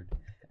Rashford.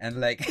 And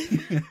like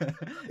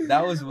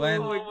that was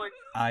when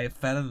I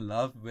fell in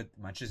love with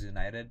Manchester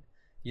United.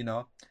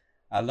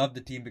 I love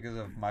the team because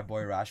of my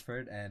boy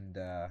Rashford, and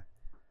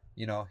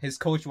his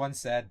coach once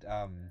said,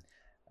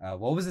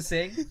 what was the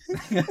saying?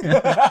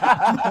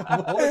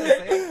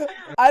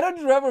 I don't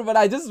remember, but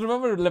I just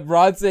remember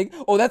LeBron saying,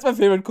 "Oh, that's my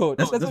favorite quote.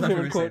 That's my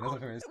favorite quote."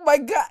 My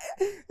God,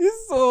 he's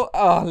so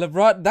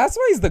LeBron. That's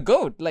why he's the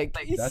GOAT. Like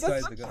that's why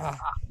he's the GOAT.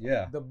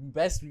 Yeah, the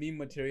best meme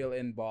material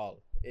in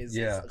ball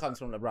comes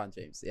from LeBron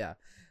James. Yeah,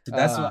 so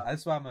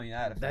that's why I'm a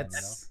United fan.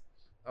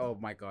 Oh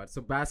my God!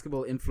 So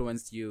basketball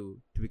influenced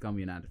you to become a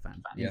United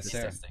fan. Yes,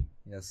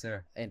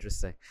 sir.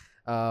 Interesting.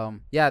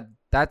 Yeah,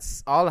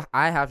 that's all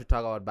I have to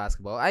talk about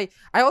basketball. I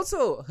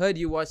also heard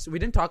you watched. We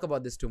didn't talk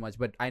about this too much,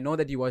 but I know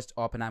that you watched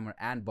Oppenheimer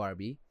and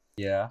Barbie.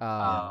 Yeah.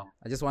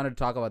 I just wanted to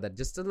talk about that,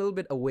 just a little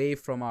bit away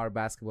from our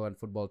basketball and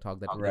football talk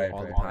that we do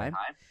all the time.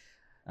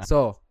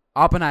 So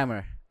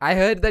Oppenheimer, I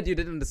heard that you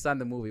didn't understand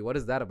the movie. What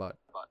is that about?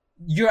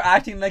 You're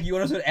acting like you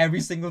understood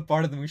every single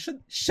part of the movie.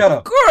 Shut Of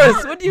up.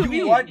 course. What do you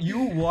mean? You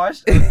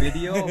watched a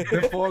video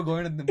before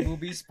going to the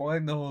movie,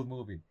 spoiling the whole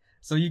movie.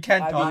 So you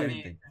can't I talk mean,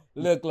 anything.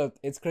 Look.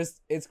 It's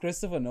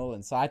Christopher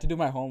Nolan, so I had to do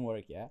my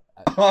homework. Yeah.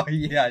 Oh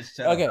yeah,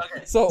 shut Okay. up.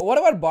 So what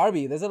about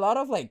Barbie? There's a lot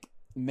of like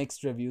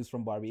mixed reviews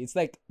from Barbie. It's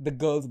like the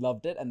girls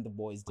loved it and the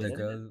boys The didn't.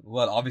 girl,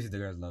 well, obviously the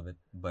girls love it,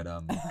 but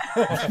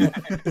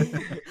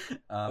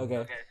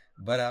Okay.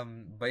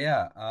 but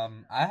yeah,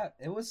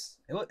 it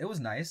was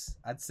nice.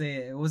 I'd say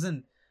it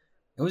wasn't.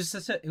 It was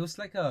it was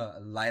like a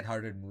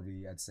lighthearted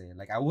movie. I'd say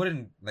like I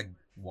wouldn't like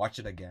watch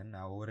it again.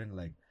 I wouldn't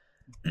like,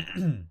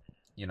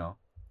 you know,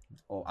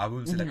 oh I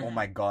wouldn't say like, oh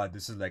my god,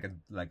 this is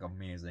like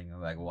amazing,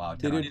 like wow, 10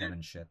 Did out you of 10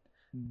 and shit.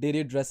 did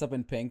you dress up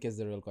in pink? Is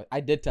the real question.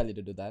 I did tell you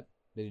to do that.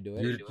 Did you do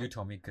it? You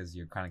told me because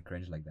you're kind of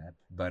cringe like that,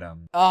 but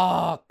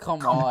Oh,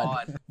 come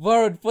on.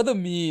 Word for the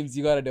memes,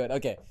 you gotta do it.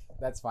 Okay,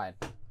 that's fine.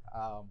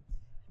 Um,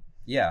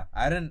 yeah,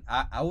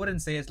 I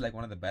wouldn't say it's like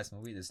one of the best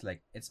movies. It's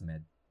like it's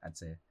mid. I'd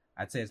say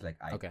it's like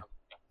I. okay.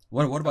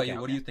 What about Okay, you?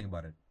 What do you think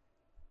about it?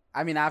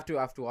 I mean, I have to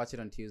watch it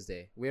on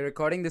Tuesday. We're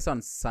recording this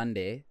on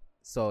Sunday,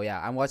 so yeah,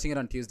 I'm watching it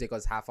on Tuesday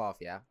because half off.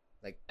 Yeah,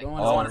 like don't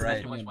want to Oh spend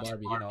right, too much money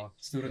on Barbie. you know,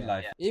 student Yeah.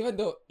 life. Even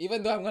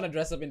though I'm gonna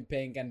dress up in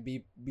pink and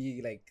be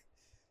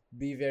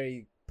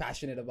very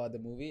passionate about the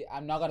movie,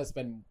 I'm not gonna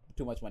spend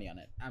too much money on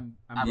it. I'm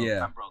broke.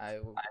 Yeah. I'm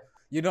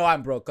broke.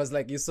 I'm broke because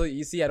like you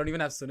see I don't even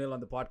have Sunil on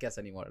the podcast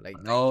anymore. Like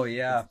Oh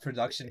yeah,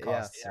 production Yeah.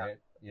 costs, right?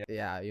 Yeah.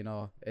 yeah,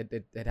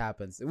 it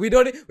happens. We're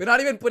not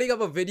even putting up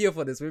a video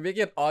for this. We're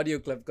making an audio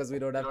clip because we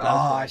don't have time.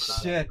 Oh for it.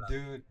 shit,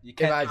 dude! You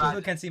can't. Imagine.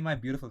 People can see my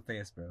beautiful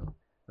face, bro.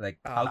 Like,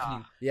 how can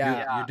you?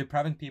 Yeah. You're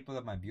depriving people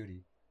of my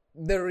beauty.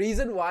 The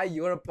reason why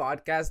you're a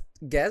podcast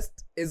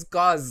guest is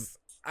cause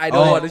I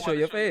don't Oh. want to show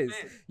your face.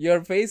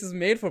 Your face is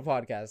made for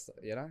podcasts,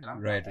 you know?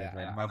 Right.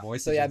 Yeah. My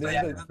voice. So is yeah, just this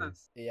like is my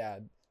face. Yeah.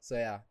 So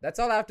yeah, that's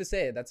all I have to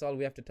say. That's all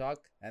we have to talk,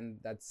 and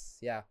that's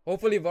yeah.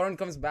 Hopefully, Varun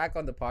comes back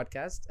on the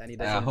podcast, and he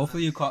doesn't.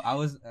 Hopefully you call. I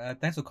was.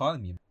 Thanks for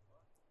calling me.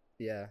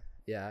 Yeah.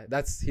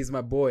 He's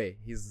my boy.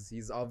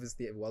 He's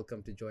obviously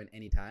welcome to join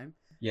anytime.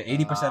 Yeah,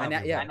 80% and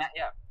of yeah,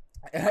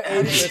 the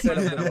 80%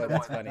 of the boy.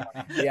 That's funny.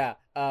 Yeah.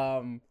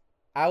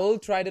 I will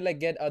try to like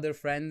get other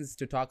friends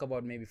to talk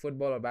about maybe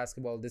football or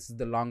basketball. This is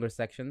the longer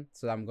section,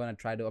 so I'm gonna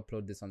try to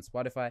upload this on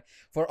Spotify.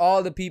 For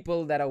all the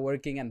people that are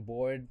working and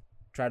bored,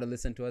 try to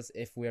listen to us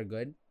if we're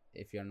good.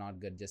 If you're not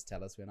good, just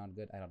tell us we're not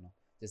good. I don't know.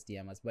 Just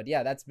DM us. But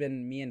yeah, that's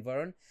been me and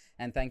Varun,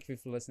 and thank you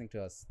for listening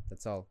to us.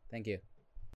 That's all. Thank you.